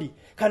this body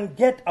can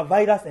get a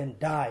virus and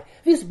die.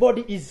 This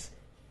body is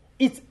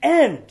its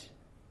end.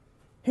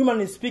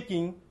 Humanly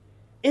speaking,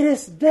 it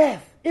is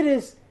death. It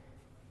is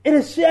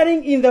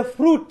sharing in the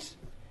fruit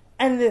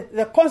and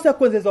the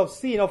consequences of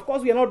sin. Of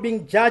course, we are not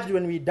being judged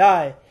when we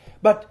die,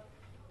 but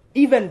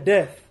even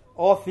death,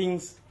 all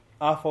things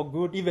are for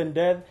good. Even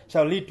death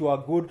shall lead to our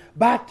good.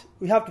 But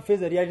we have to face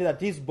the reality that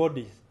these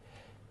bodies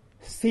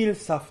still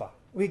suffer.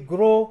 We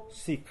grow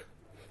sick.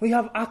 We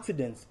have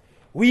accidents.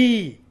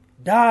 We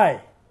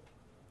die.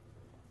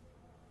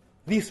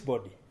 This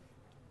body.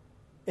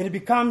 And it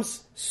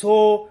becomes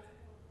so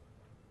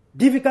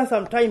difficult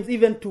sometimes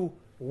even to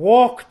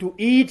walk, to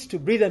eat, to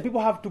breathe, and people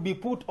have to be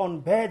put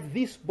on bed.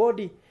 This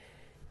body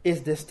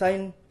is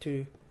destined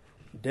to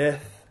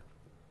death.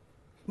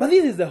 But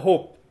this is the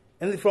hope.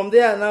 And from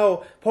there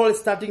now, Paul is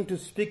starting to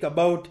speak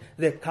about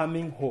the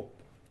coming hope.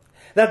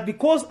 That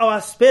because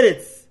our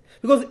spirits,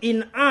 because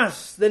in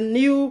us, the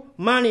new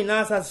man in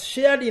us has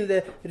shared in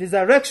the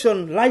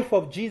resurrection life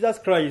of Jesus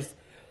Christ,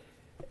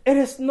 it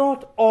is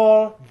not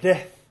all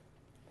death.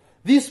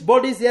 These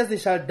bodies, yes, they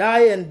shall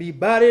die and be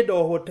buried,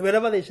 or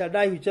wherever they shall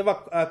die, whichever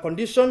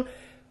condition.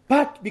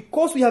 But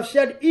because we have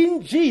shared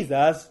in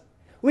Jesus,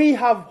 we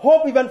have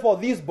hope even for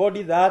this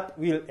body that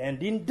will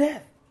end in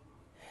death.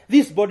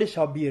 This body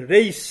shall be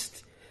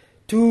raised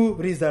to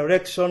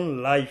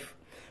resurrection life.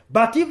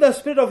 But if the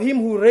spirit of him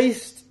who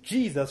raised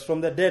Jesus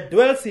from the dead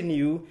dwells in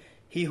you,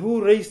 he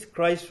who raised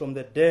Christ from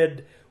the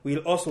dead will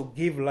also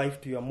give life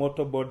to your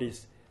mortal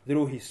bodies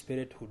through his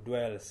spirit who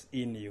dwells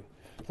in you.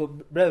 So,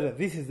 brethren,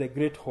 this is the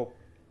great hope.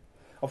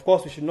 Of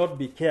course, we should not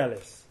be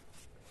careless.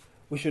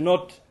 We should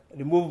not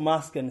remove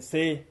mask and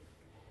say,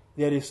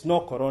 there is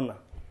no corona.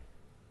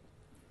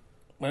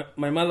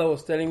 My mother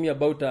was telling me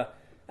about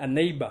a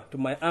neighbor to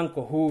my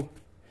uncle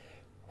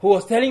who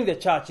was telling the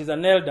church, he's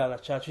an elder at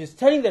the church, he's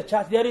telling the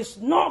church, there is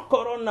no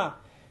corona.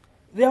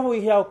 Therefore,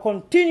 we have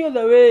continued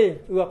the way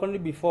we were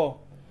continuing before.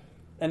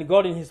 And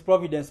God in his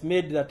providence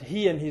made that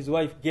he and his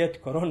wife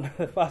get corona,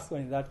 the first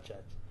one in that church.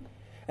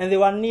 And they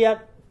were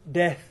near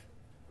death.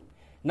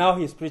 Now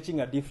he's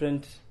preaching a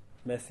different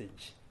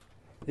message.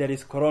 There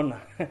is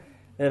corona.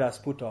 Let us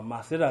put our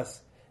mask. Let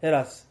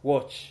us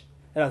watch.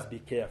 Let us be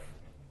careful.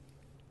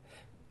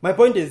 My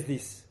point is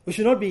this. We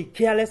should not be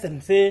careless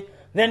and say,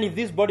 then if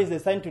this body is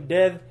assigned to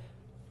death,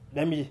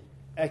 let me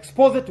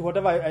expose it to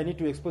whatever I need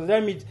to expose.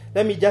 Let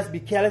me just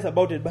be careless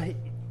about it. But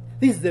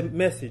this is the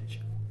message.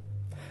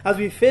 As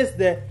we face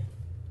the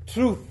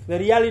truth, the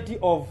reality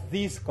of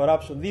this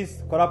corruption,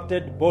 this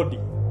corrupted body,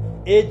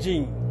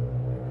 aging,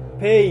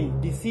 pain,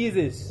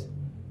 diseases,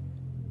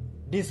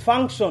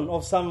 dysfunction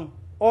of some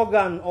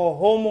organ or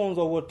hormones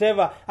or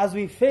whatever, as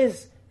we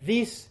face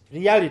these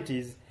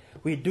realities,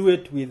 we do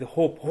it with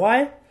hope.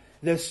 Why?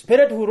 The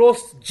Spirit who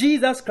rose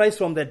Jesus Christ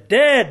from the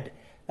dead,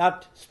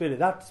 that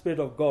Spirit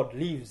of God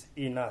lives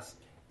in us,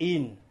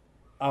 in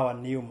our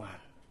new man.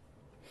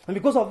 And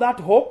because of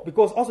that hope,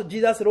 because also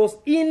Jesus rose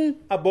in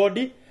a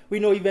body, we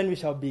know even we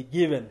shall be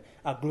given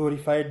a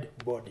glorified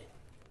body.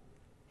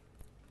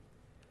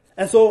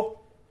 And so,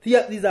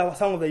 these are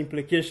some of the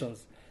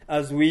implications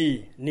as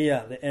we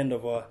near the end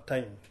of our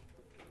time.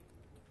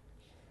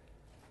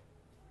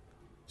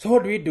 So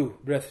what do we do,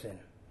 brethren?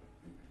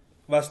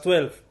 Verse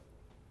 12.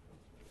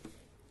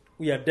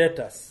 We are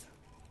debtors.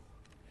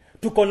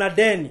 Tuko na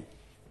deni.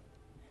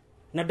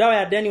 Na dawa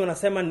ya deni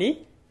wanasema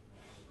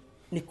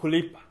ni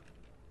kulipa.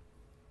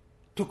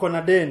 Tuko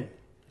na deni.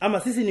 Ama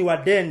sisi ni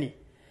wadeni.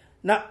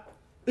 Na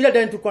ile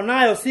deni tuko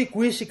nayo si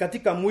kuishi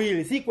katika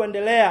mwili, si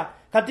kuendelea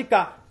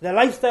katika the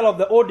lifestyle of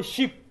the old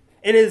sheep.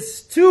 It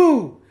is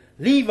to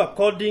live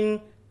according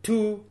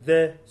to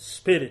the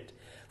Spirit.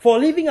 For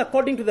living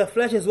according to the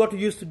flesh is what we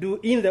used to do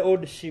in the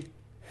old sheep.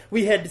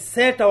 We had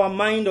set our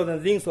mind on the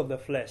things of the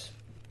flesh.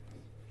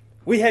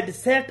 We had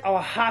set our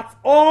hearts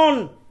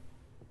on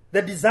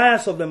the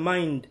desires of the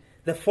mind,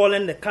 the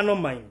fallen, the carnal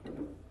mind.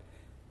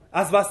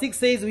 As verse 6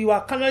 says, we were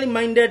carnally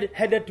minded,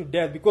 headed to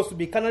death, because to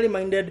be carnally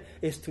minded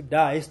is to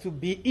die, is to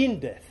be in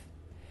death.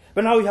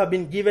 But now we have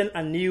been given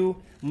a new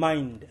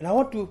mind. And I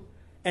want to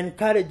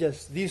encourage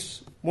us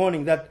this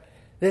morning that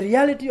the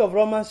reality of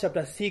Romans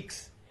chapter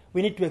 6,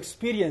 we need to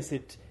experience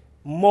it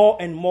more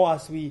and more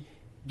as we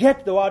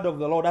get the word of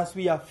the Lord, as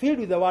we are filled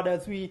with the word,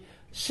 as we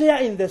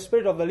share in the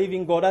Spirit of the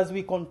living God, as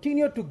we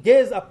continue to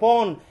gaze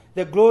upon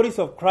the glories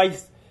of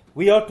Christ.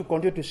 We ought to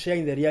continue to share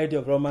in the reality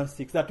of Romans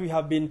 6, that we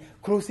have been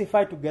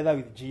crucified together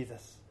with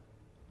Jesus.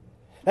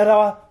 That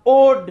our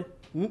old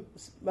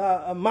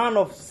man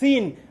of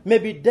sin may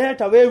be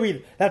dealt away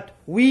with, that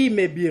we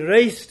may be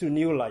raised to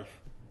new life.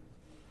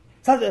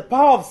 So the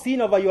power of sin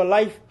over your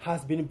life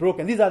has been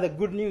broken. These are the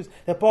good news.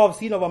 The power of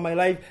sin over my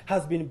life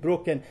has been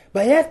broken.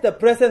 But yet the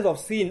presence of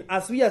sin,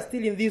 as we are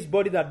still in this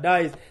body that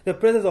dies, the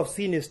presence of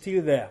sin is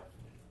still there.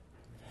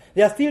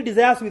 There are still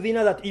desires within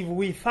us that if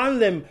we fan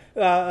them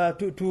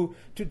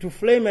to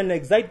flame and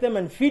excite them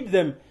and feed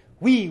them,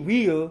 we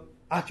will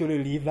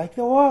actually live like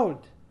the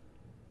world.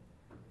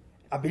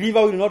 A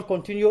believer will not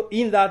continue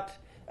in that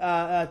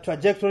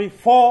trajectory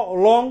for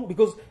long,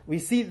 because we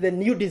see the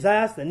new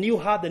desires, the new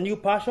heart, the new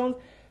passions.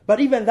 But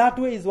even that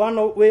way is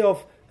one way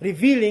of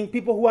revealing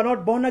people who are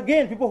not born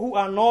again, people who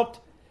are not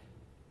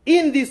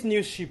in this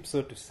new ship,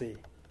 so to say.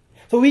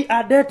 So we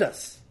are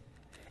debtors.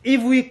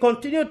 If we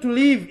continue to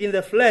live in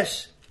the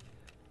flesh,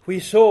 we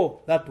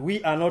show that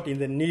we are not in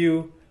the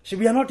new ship.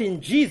 We are not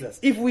in Jesus.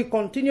 If we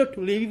continue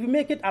to live, if we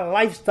make it a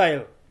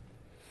lifestyle,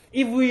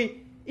 if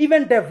we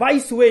even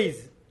devise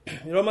ways.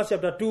 In Romans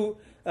chapter 2,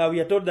 we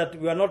are told that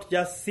we are not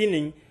just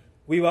sinning,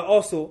 we were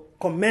also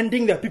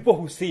commending the people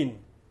who sin.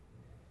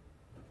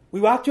 We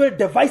were actually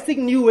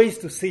devising new ways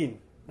to sin.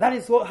 That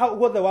is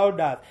what the world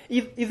does.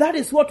 If that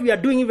is what we are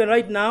doing even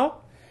right now,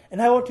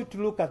 And I want you to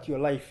look at your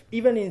life,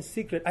 even in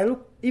secret. I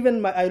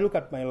look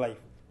at my life.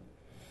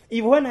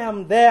 If when I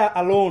am there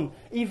alone,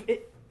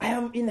 I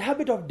am in the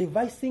habit of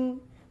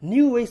devising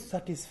new ways to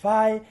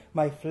satisfy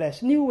my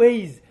flesh, new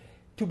ways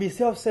to be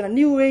self-centered,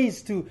 new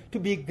ways to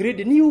be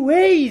greedy, new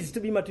ways to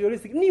be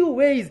materialistic, new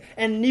ways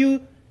and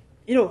new,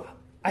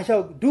 I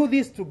shall do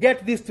this to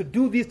get this, to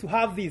do this, to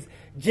have this.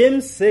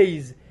 James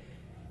says,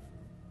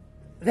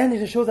 then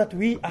it shows that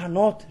we are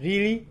not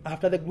really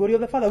after the glory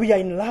of the Father. We are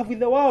in love with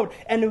the world,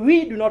 and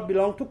we do not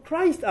belong to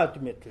Christ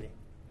ultimately.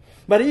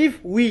 But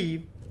if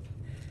we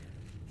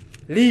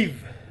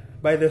live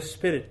by the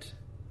Spirit,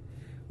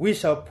 we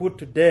shall put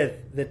to death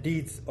the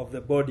deeds of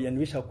the body, and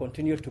we shall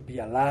continue to be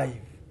alive.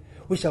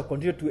 We shall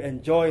continue to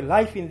enjoy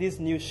life in this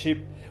new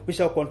ship. We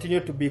shall continue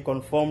to be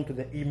conformed to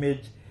the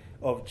image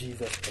of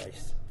Jesus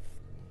Christ.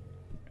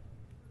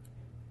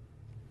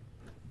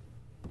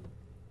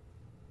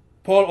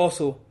 Paul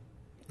also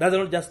does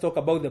not just talk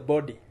about the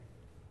body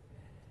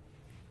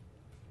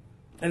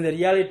and the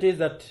realities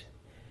that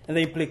and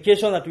the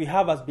implication that we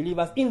have as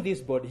believers in this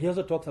body. He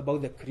also talks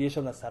about the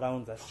creation that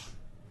surrounds us.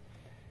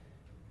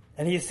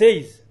 And he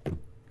says,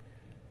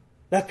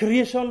 the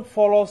creation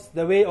follows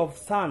the way of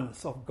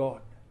sons of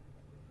God.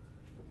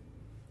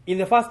 In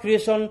the first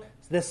creation,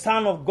 the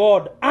Son of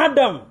God,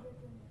 Adam,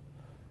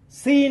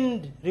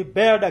 sinned,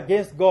 rebelled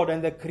against God,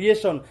 and the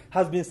creation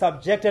has been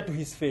subjected to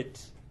his fate.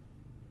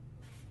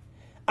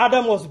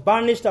 Adam was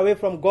banished away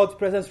from God's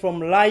presence,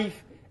 from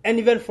life, and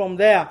even from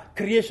there,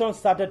 creation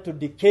started to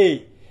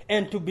decay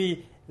and to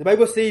be, the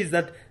Bible says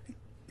that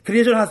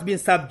creation has been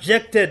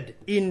subjected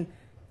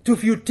to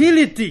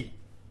futility.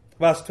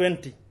 Verse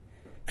 20.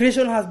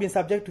 Creation has been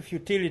subject to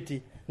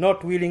futility,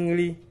 not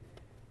willingly,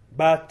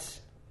 but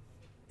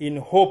in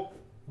hope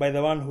by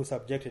the one who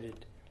subjected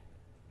it.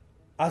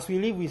 As we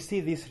live, we see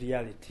this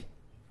reality.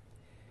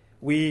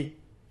 We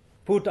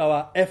put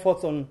our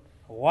efforts on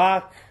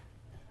work,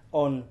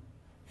 on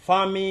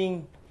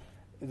farming,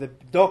 the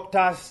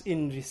doctors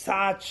in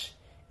research,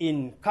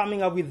 in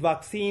coming up with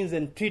vaccines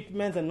and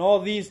treatments and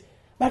all these.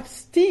 But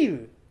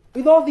still,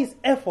 with all these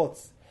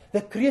efforts,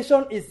 the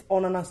creation is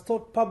on an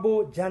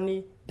unstoppable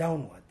journey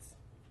downwards.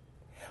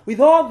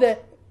 With all the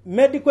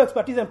medical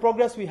expertise and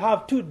progress we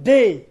have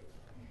today,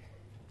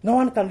 no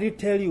one can really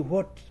tell you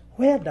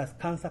where does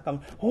cancer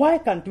come? Why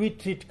can't we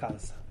treat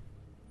cancer?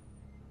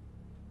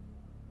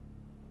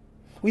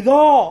 With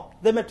all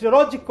the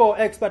meteorological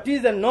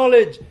expertise and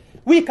knowledge,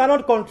 we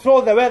cannot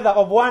control the weather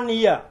of 1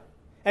 year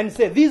and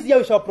say, this year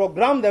we shall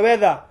program the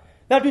weather,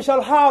 that we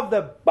shall have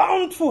the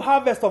bountiful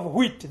harvest of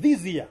wheat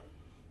this year.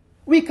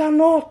 We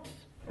cannot.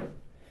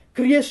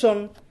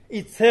 Creation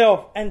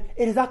itself, and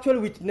it is actually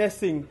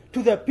witnessing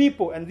to the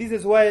people, and this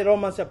is why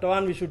Romans chapter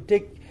 1 we should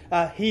take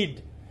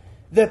heed.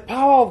 The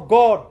power of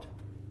God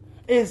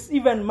is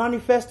even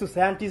manifest to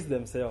scientists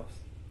themselves.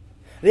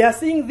 They are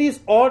seeing this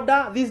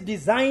order, this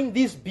design,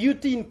 this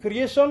beauty in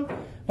creation,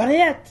 but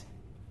yet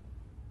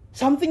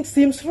something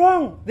seems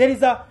wrong. There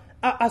is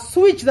a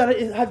switch that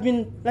has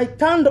been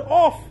turned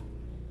off.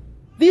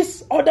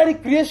 This orderly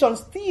creation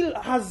still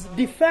has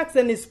defects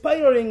and is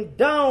spiraling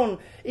down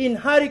in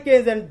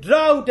hurricanes and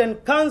drought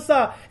and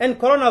cancer and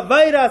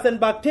coronavirus and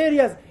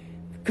bacteria.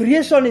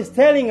 Creation is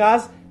telling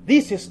us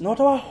this is not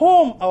our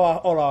home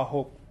or our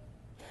hope.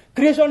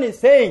 Creation is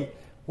saying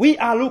we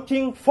are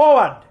looking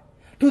forward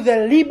to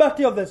the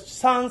liberty of the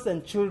sons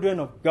and children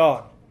of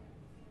God.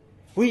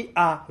 We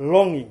are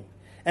longing.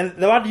 And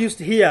the word used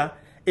here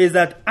is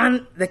that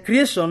the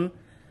creation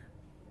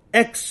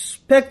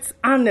expects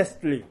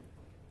earnestly.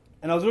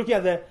 And I was looking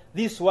at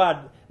this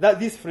word,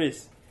 this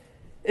phrase.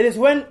 It is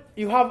when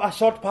you have a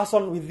short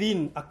person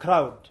within a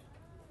crowd.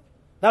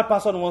 That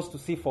person wants to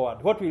see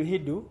forward. What will he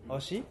do,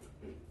 or she?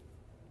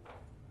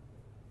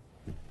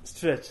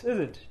 Stretch, isn't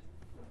it?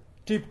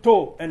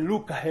 Tiptoe and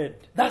look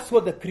ahead. That's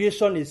what the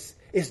creation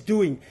is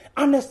doing.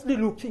 Earnestly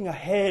looking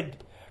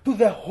ahead to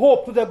the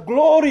hope, to the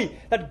glory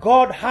that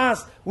God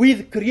has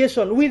with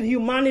creation, with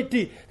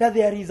humanity, that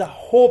there is a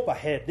hope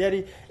ahead.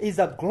 There is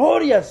a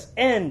glorious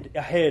end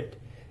ahead.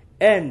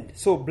 And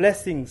so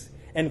blessings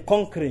and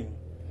conquering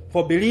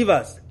for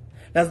believers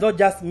does not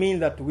just mean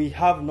that we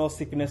have no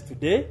sickness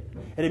today.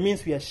 It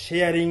means we are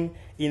sharing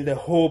in the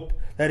hope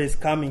that is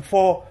coming.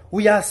 For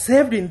we are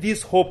saved in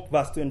this hope,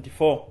 verse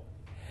 24.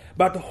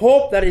 But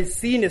hope that is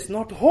seen is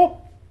not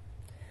hope.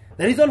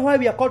 The reason why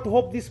we are called to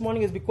hope this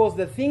morning is because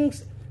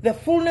the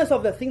fullness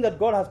of the thing that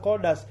God has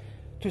called us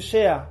to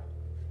share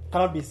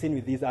cannot be seen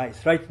with these eyes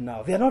right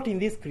now. They are not in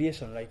this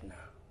creation right now.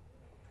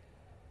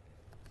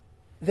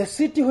 The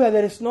city where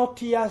there is no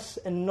tears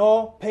and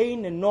no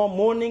pain and no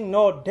mourning,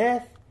 no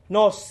death,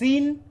 no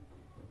sin.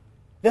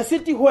 The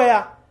city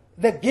where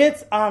the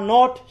gates are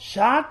not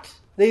shut,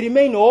 they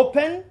remain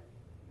open.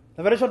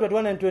 Revelation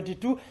 21 and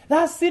 22.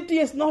 That city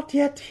is not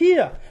yet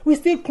here. We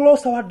still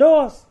close our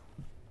doors.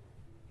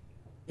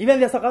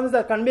 Even the circumstances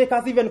that can make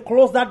us even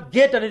close that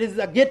gate, that it is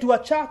a gate to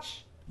a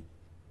church.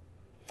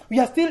 We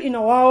are still in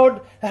a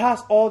world that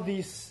has all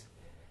these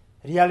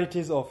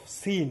realities of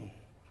sin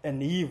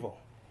and evil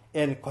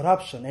and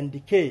corruption and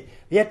decay.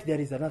 Yet there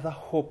is another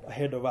hope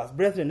ahead of us.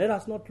 Brethren, let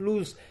us not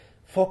lose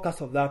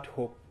focus of that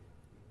hope.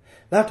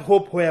 That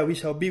hope where we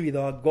shall be with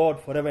our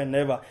God forever and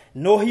ever.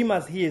 Know Him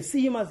as He is,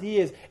 see Him as He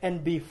is,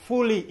 and be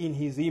fully in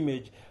His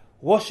image.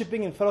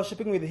 Worshipping and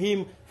fellowshipping with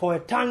Him for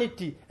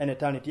eternity and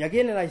eternity.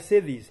 Again, and I say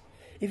this.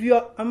 If you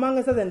are among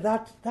us and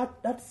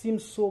that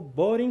seems so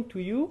boring to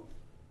you,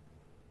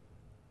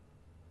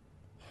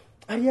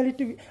 an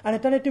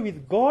eternity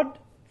with God,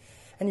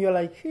 and you're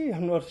like, hey,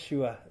 I'm not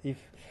sure. If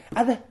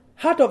at the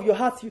heart of your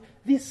heart,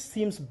 this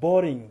seems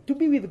boring. To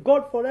be with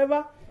God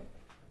forever,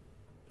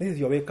 this is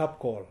your wake-up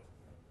call.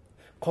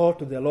 Call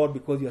to the Lord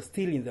because you're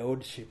still in the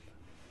old ship.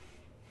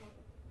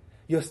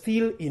 You're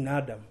still in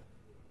Adam.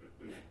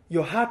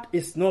 Your heart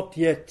is not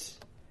yet,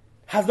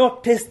 has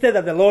not tasted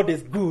that the Lord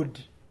is good.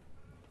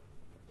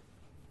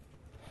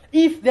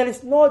 If there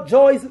is no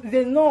joy,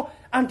 there is no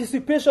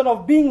anticipation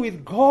of being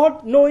with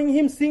God, knowing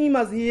Him, seeing Him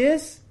as He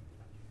is,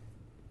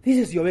 this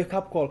is your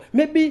wake-up call.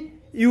 Maybe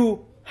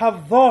you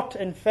have thought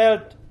and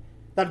felt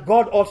that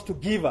God ought to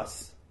give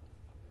us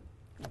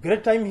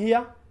great time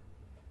here.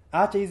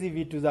 Acha hizi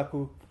vitu za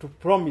to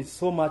promise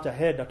so much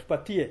ahead,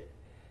 atupatie.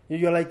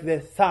 You're like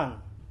the son,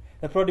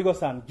 the prodigal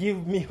son.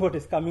 Give me what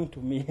is coming to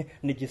me.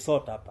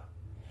 Nikisort hapa.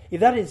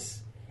 If that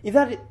is,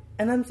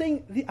 and I'm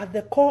saying at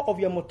the core of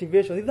your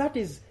motivation, if that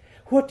is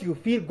what you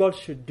feel God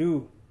should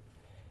do,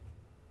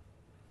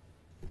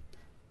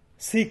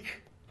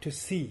 seek to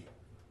see.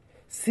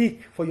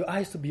 Seek for your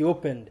eyes to be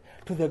opened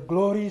to the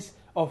glories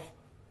of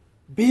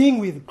being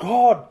with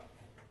God.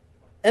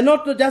 And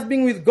not just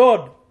being with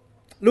God.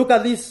 Look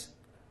at this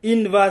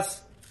in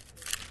verse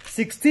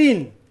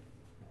 16.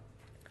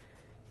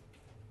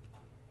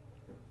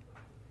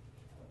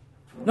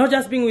 Not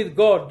just being with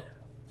God.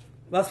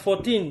 Verse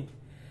 14.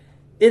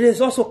 It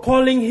is also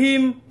calling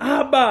Him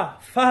Abba,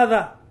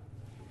 Father.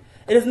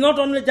 It is not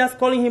only just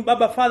calling Him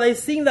Abba, Father.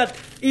 It's saying that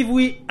if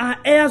we are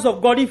heirs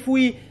of God,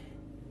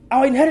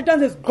 our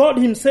inheritance is God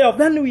Himself,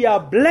 then we are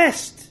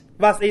blessed.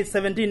 Verse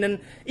 17. And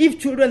if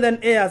children, then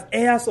heirs,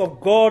 heirs of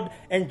God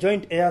and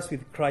joint heirs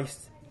with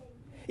Christ.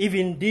 If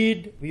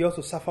indeed we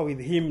also suffer with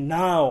Him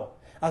now,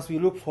 as we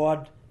look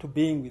forward to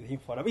being with Him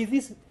forever.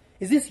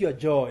 Is this your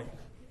joy?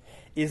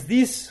 Is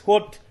this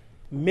what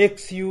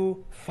makes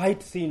you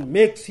fight sin,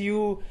 makes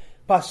you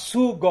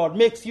pursue God,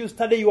 makes you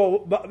study your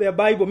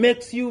Bible,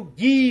 makes you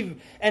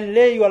give and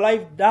lay your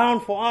life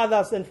down for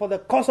others and for the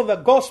cause of the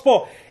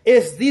gospel?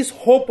 Is this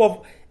hope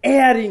of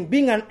heiring,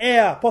 being an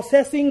heir,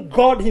 possessing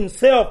God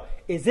Himself,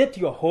 is it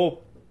your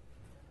hope?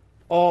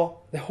 Or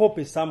the hope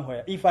is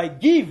somewhere? If I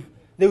give,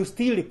 they will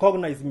still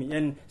recognize me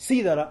and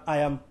see that I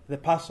am the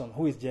person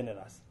who is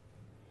generous.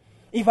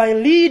 If I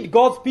lead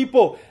God's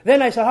people,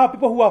 then I shall have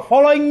people who are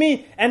following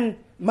me, and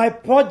my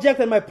project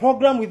and my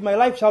program with my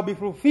life shall be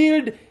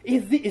fulfilled.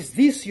 Is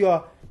this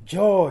your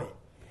joy?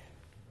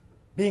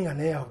 Being an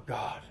heir of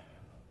God.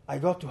 I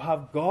got to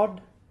have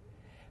God.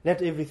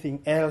 Let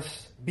everything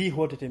else be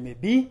what it may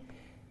be.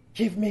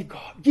 Give me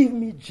God. Give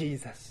me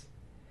Jesus.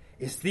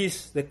 Is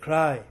this the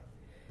cry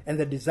and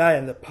the desire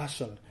and the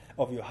passion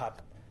of your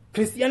heart?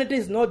 Christianity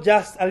is not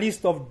just a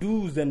list of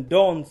do's and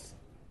don'ts.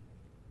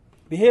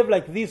 Behave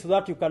like this so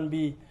that you can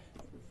be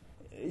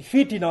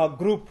fit in our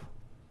group.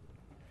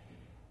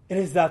 It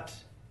is that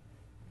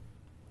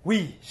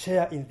we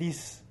share in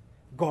this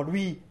God.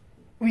 We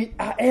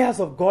are heirs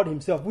of God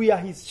Himself. We are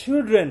His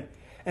children.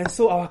 And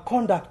so our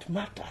conduct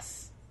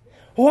matters.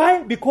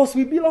 Why? Because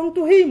we belong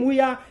to Him. We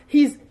are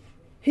His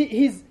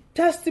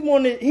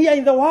testimony here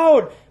in the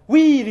world.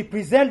 We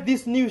represent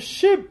this new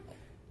sheep.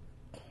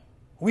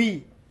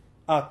 We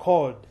are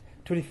called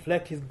to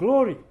reflect His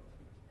glory.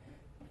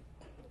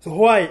 So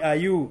why are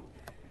you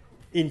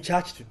in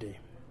church today?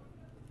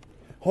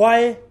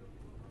 Why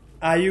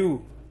are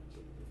you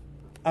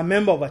a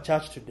member of a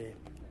church today?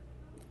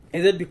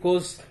 Is it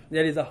because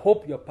there is a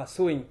hope you're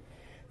pursuing,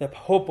 the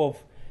hope of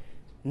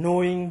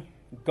knowing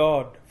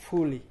God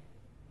fully,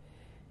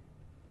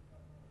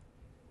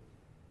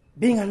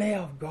 being an heir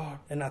of God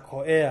and a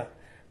co-heir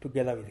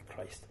together with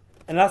Christ?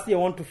 And lastly, I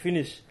want to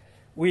finish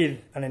with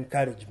an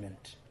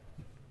encouragement.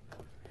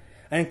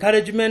 An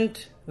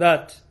encouragement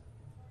that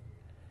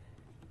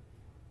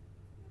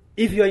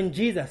if you're in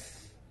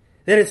Jesus,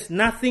 there is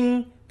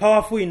nothing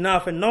powerful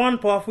enough and no one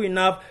powerful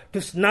enough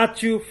to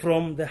snatch you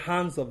from the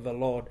hands of the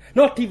Lord.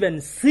 Not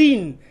even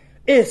sin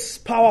is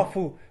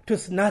powerful to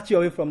snatch you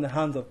away from the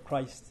hands of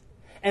Christ.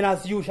 And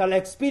as you shall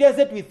experience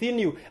it within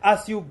you,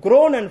 as you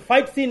groan and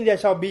fight sin, there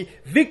shall be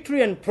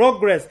victory and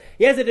progress.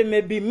 Yes, it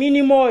may be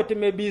minimal, it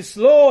may be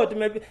slow,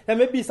 there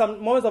may be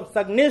some moments of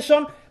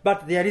stagnation,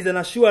 but there is an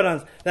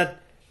assurance that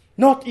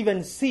not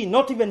even sin,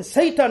 not even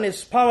Satan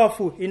is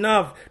powerful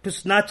enough to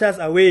snatch us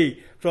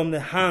away from the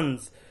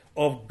hands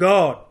of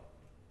God.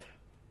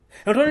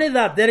 Not only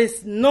that, there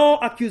is no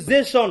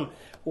accusation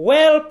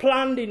well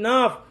planned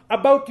enough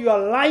about your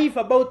life,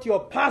 about your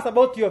past,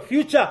 about your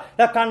future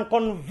that can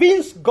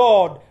convince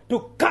God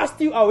to cast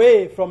you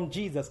away from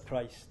Jesus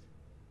Christ.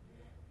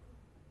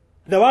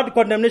 The word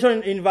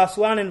condemnation in verse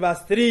 1 and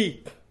verse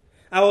 3,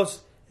 I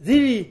was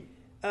really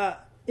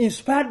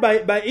inspired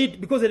by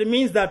it, because it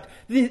means that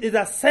this is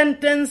a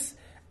sentence,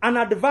 an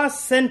adverse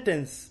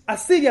sentence, a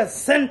serious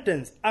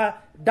sentence, a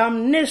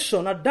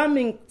damnation, a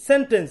damning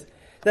sentence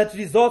that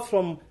results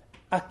from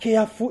a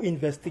careful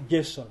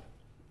investigation.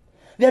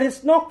 There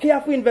is no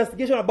careful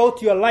investigation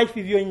about your life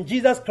if you're in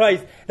Jesus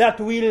Christ that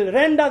will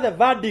render the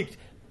verdict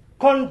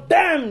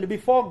condemned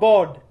before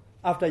God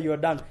after you are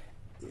done.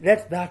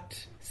 Let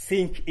that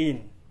sink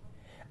in.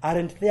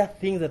 Aren't there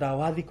things that are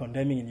worthy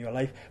condemning in your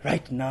life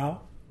right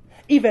now?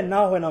 Even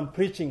now when I'm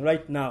preaching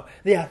right now,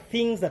 there are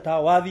things that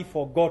are worthy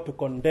for God to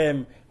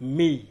condemn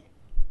me.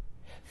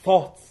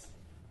 Thoughts,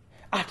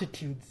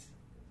 attitudes,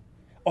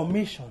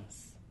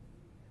 omissions.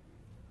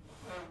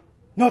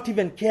 Not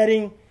even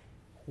caring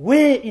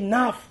way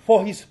enough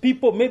for his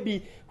people,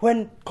 maybe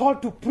when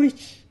called to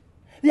preach.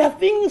 There are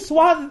things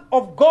worth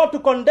of God to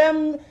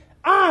condemn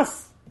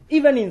us,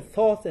 even in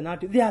thoughts and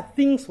attitudes. There are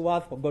things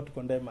worth for God to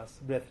condemn us,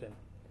 brethren.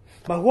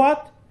 But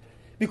what?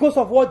 Because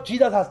of what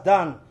Jesus has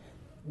done,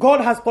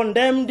 God has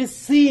condemned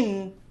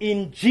sin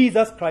in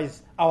Jesus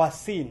Christ, our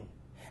sin.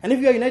 And if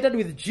you are united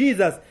with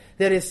Jesus,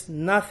 there is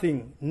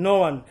nothing, no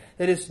one,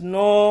 there is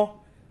no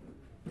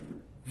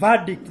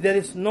verdict, there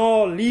is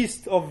no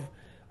list of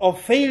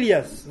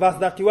failures. Verse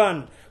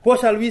 31. What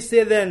shall we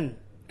say then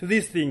to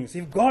these things?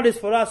 If God is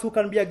for us, who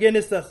can be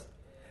against us?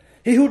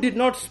 He who did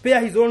not spare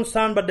his own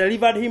son, but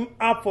delivered him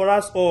up for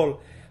us all,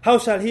 how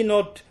shall he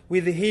not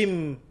with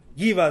him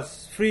give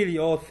us freely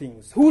all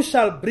things? Who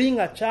shall bring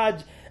a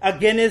charge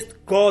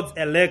against God's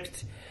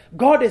elect?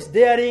 God is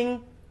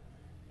daring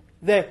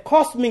the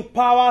cosmic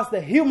powers,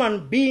 the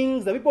human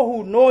beings, the people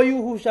who know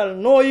you, who shall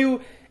know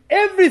you,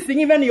 everything,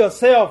 even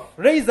yourself.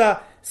 Raise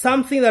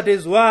something that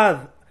is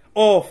worth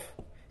of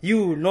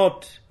you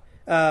not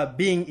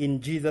being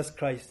in Jesus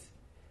Christ.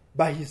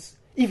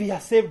 If he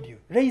has saved you,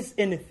 raise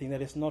anything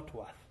that is not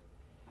worth.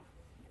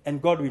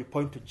 And God will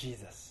point to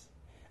Jesus.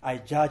 I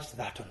judged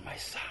that on my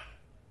son.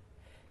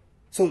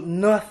 So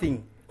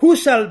nothing. Who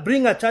shall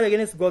bring a charge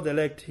against God's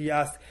elect? He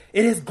asked.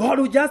 It is God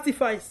who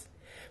justifies.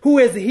 Who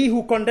is he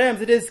who condemns?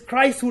 It is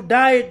Christ who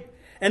died,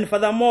 and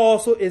furthermore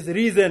also is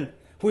risen,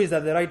 who is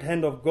at the right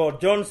hand of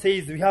God. John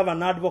says we have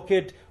an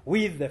advocate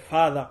with the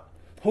Father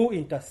who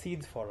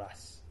intercedes for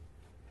us.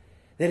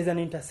 There is an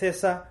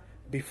intercessor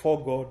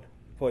before God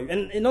for you.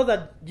 And you know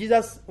that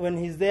Jesus, when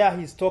he's there,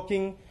 he's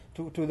talking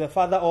to the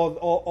Father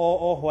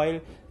all while.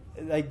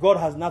 Like God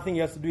has nothing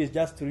else to do, is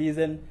just to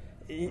listen.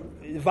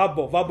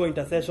 Verbal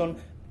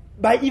intercession.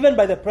 Even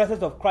by the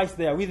presence of Christ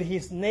there, with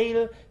his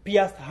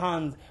nail-pierced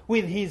hands,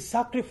 with his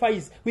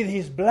sacrifice, with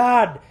his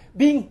blood,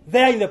 being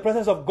there in the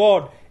presence of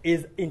God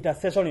is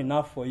intercession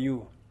enough for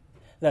you.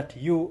 That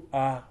you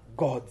are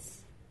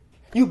God's.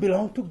 You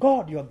belong to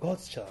God. You are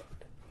God's child.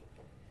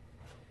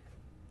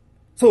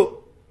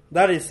 So,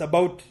 that is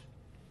about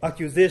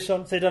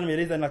accusation. Satan may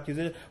raise an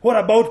accusation. What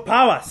about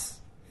powers?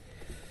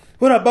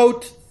 What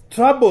about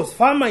troubles,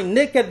 famine,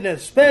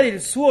 nakedness, peril,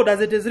 sword,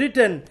 as it is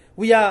written?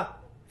 We are,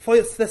 for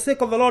the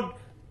sake of the Lord,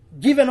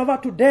 given over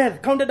to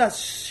death, counted as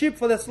sheep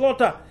for the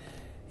slaughter.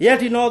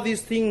 Yet in all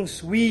these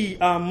things we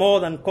are more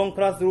than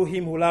conquerors through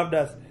him who loved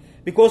us.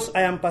 Because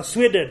I am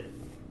persuaded,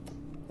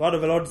 the word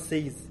of the Lord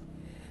says,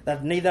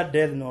 that neither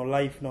death nor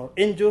life, nor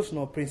angels,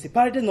 nor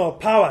principalities, nor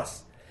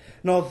powers,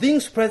 nor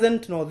things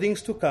present, nor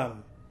things to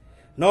come,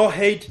 nor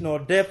height, nor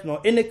depth,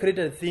 nor any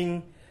created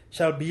thing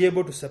shall be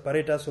able to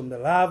separate us from the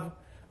love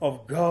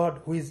of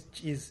God who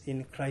is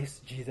in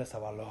Christ Jesus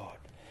our Lord.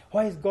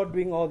 Why is God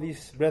doing all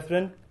this,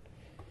 brethren?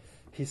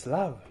 His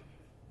love.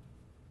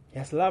 He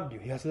has loved you.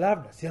 He has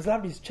loved us. He has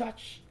loved his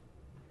church.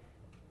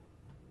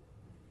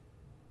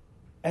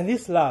 And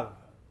this love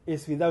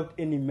is without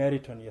any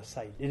merit on your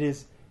side. It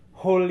is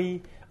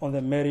wholly on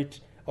the merit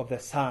of the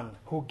Son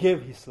who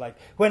gave his life.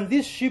 When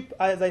this ship,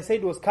 as I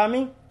said, was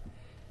coming,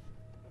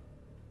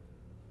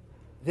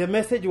 the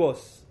message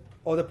was,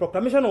 or the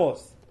proclamation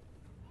was,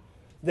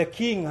 the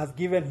King has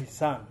given his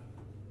Son.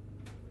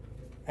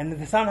 And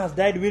the Son has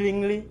died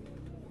willingly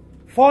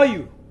for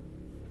you.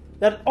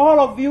 That all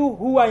of you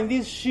who are in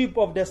this ship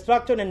of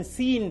destruction and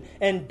sin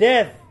and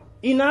death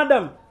in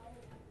Adam,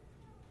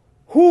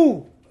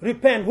 who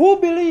repent, who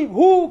believe,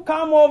 who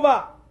come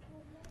over,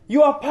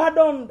 you are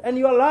pardoned and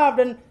you are loved,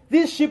 and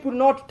this ship will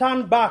not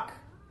turn back.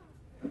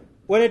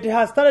 When it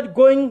has started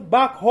going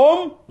back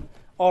home,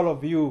 all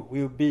of you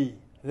will be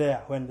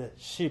there when the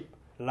ship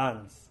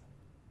lands.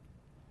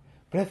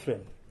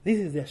 Brethren, this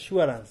is the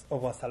assurance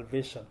of our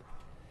salvation.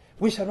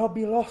 We shall not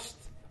be lost,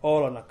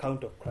 all on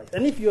account of Christ.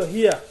 And if you're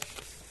here,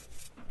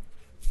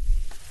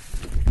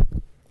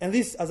 and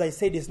this, as I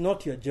said, is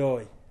not your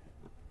joy,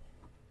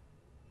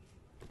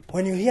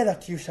 when you hear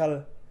that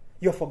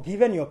you're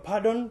forgiven, you're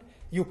pardoned,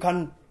 you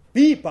can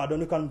be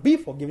pardoned, you can be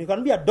forgiven, you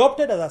can be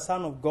adopted as a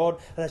son of God,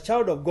 as a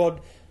child of God,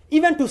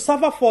 even to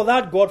suffer for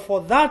that God,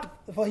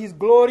 for his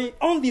glory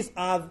on this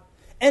earth,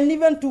 and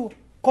even to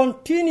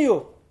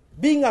continue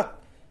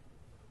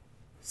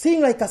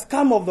seeing like a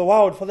scum of the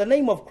world for the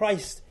name of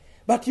Christ.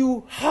 But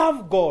you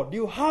have God,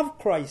 you have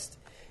Christ.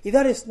 If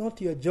that is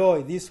not your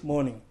joy this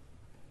morning,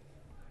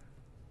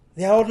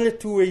 there are only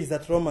two ways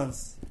that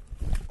Romans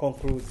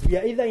concludes. We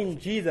are either in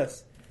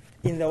Jesus,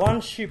 in the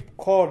one ship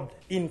called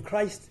in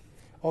Christ,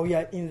 or we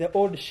are in the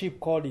old ship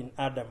called in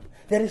Adam.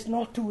 There is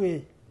no two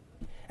way.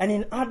 And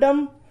in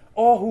Adam,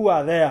 all who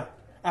are there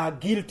are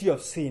guilty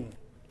of sin.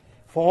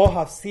 For all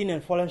have sinned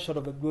and fallen short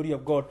of the glory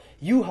of God.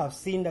 You have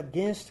sinned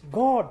against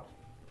God.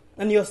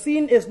 And your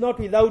sin is not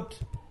without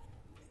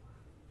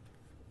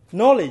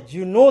knowledge.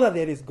 You know that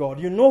there is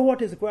God. You know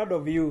what is required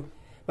of you.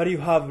 But you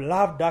have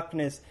loved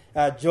darkness.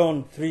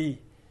 John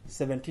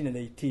 3:17 and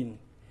 18.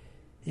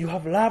 You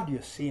have loved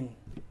your sin.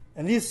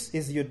 And this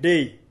is your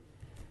day.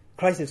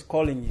 Christ is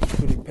calling you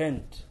to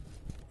repent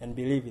and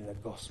believe in the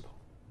gospel.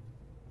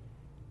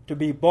 To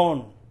be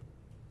born.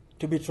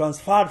 To be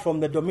transferred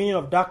from the dominion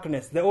of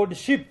darkness, the old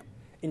ship,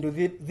 into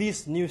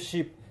this new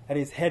ship that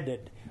is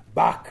headed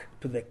back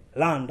to the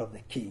land of the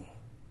King.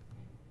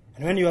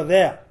 And when you are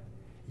there,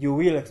 you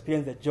will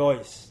experience the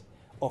joys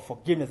of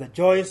forgiveness, the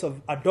joys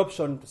of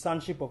adoption to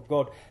sonship of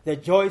God, the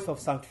joys of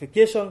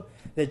sanctification,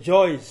 the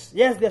joys.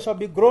 Yes, there shall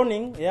be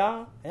groaning.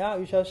 Yeah,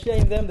 we shall share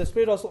in them. The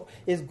Spirit also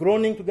is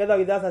groaning together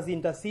with us as He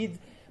intercedes,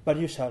 but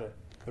you shall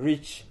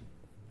reach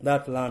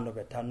that land of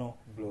eternal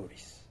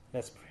glories.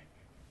 Let's pray.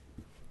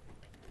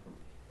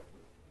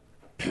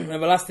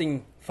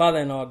 Everlasting Father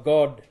and our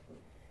God,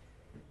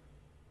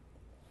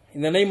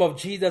 in the name of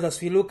Jesus, as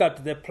we look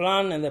at the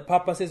plan and the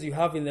purposes you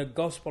have in the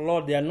gospel,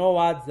 Lord, there are no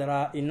words that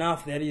are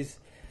enough. There is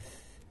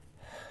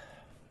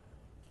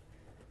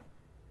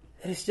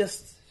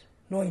just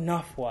no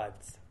enough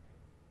words.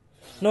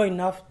 No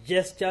enough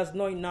gestures,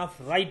 no enough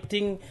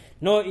writing,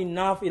 no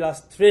enough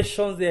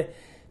illustrations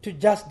to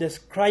just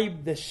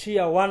describe the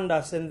sheer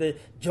wonders and the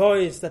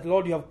joys that,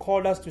 Lord, you have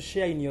called us to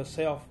share in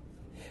yourself.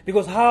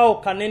 Because how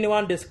can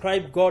anyone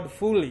describe God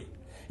fully?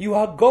 You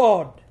are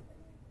God.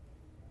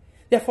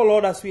 Therefore,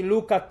 Lord, as we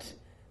look at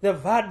the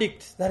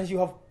verdict that you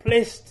have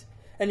placed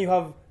and you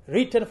have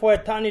written for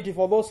eternity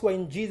for those who are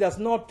in Jesus,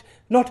 not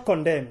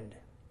condemned,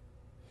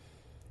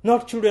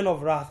 not children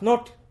of wrath,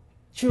 not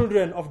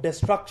children of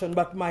destruction,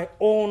 but my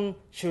own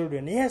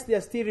children. Yes, there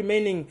are still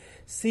remaining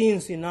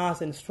sins in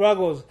us and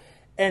struggles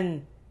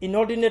and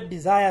inordinate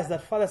desires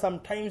that, Father,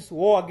 sometimes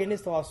war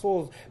against our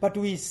souls. But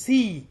we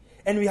see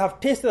and we have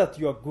tasted that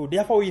you are good.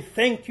 Therefore, we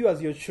thank you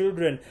as your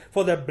children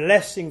for the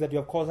blessings that you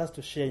have caused us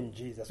to share in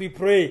Jesus. We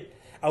pray,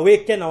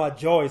 awaken our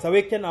joys,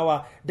 awaken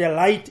our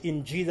delight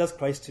in Jesus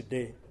Christ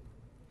today.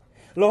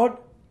 Lord,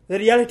 the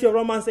reality of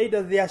Romans 8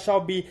 is there shall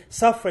be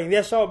suffering,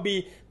 there shall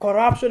be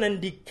corruption and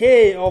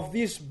decay of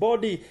this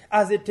body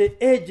as it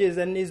ages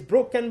and is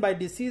broken by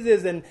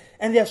diseases, and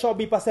there shall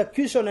be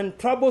persecution and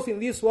troubles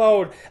in this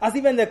world, as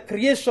even the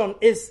creation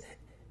is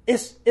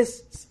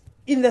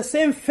in the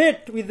same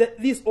fate with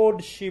this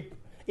old ship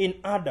in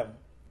Adam.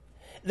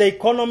 The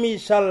economy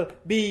shall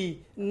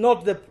be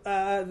not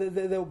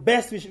the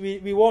best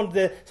we want.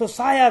 The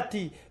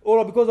society,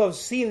 or because of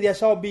sin, there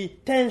shall be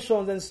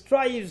tensions and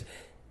strives.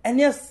 And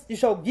yes, you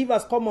shall give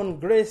us common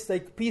grace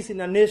like peace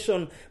in a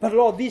nation. But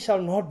Lord, this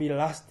shall not be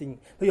lasting.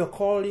 But you're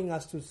calling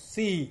us to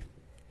see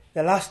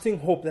the lasting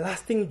hope, the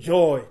lasting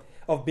joy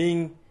of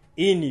being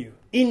in you,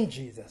 in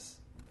Jesus.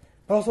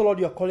 But also, Lord,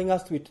 you're calling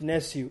us to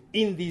witness you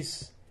in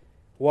this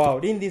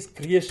world, in this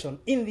creation,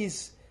 in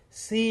this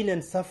sin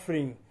and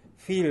suffering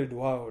filled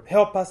world.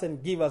 Help us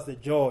and give us the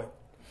joy.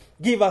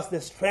 Give us the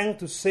strength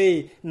to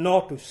say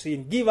no to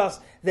sin. Give us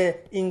the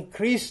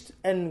increased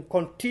and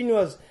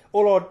continuous, O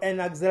Lord, and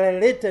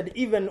accelerated,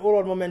 even, O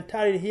Lord,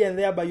 momentarily here and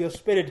there by your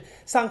Spirit,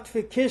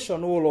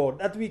 sanctification, O Lord,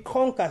 that we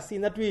conquer sin,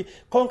 that we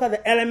conquer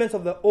the elements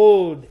of the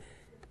old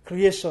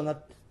creation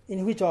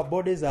in which our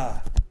bodies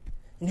are,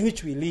 in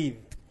which we live.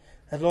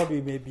 That, Lord,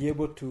 we may be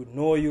able to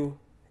know you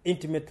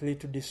intimately,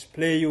 to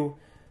display you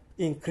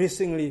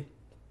increasingly,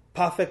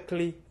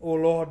 perfectly, O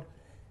Lord,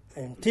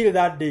 until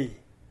that day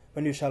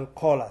when you shall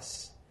call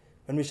us,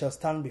 when we shall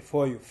stand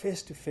before you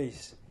face to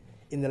face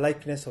in the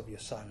likeness of your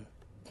Son.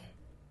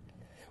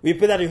 We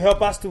pray that you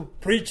help us to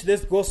preach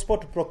this gospel,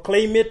 to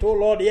proclaim it, O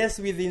Lord, yes,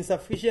 with the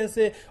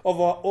insufficiency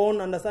of our own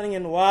understanding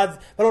and words.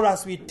 But Lord,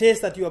 as we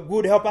taste that you are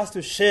good, help us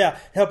to share,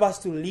 help us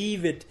to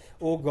live it,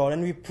 O God.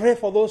 And we pray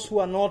for those who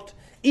are not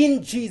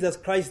in Jesus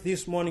Christ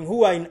this morning,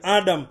 who are in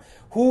Adam,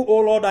 who, O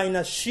Lord, are in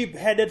a ship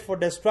headed for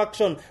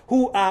destruction,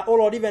 who are, O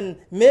Lord, even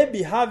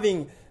maybe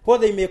having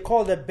what they may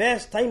call the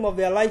best time of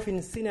their life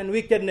in sin and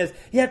wickedness.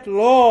 Yet,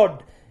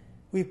 Lord,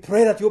 we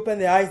pray that you open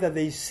their eyes that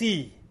they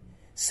see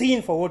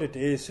sin for what it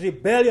is,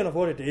 rebellion of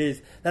what it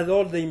is, that,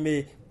 Lord, they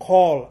may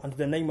call unto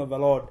the name of the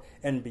Lord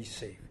and be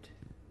saved.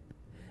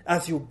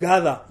 As you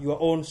gather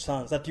your own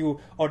sons that you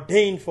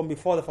ordained from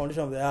before the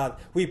foundation of the earth,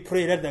 we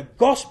pray, let the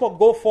gospel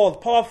go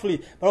forth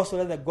powerfully, but also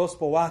let the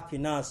gospel work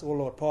in us, O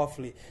Lord,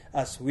 powerfully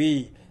as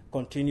we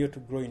continue to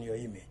grow in your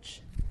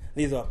image.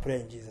 These are our prayer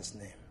in Jesus'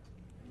 name.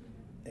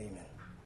 Amen.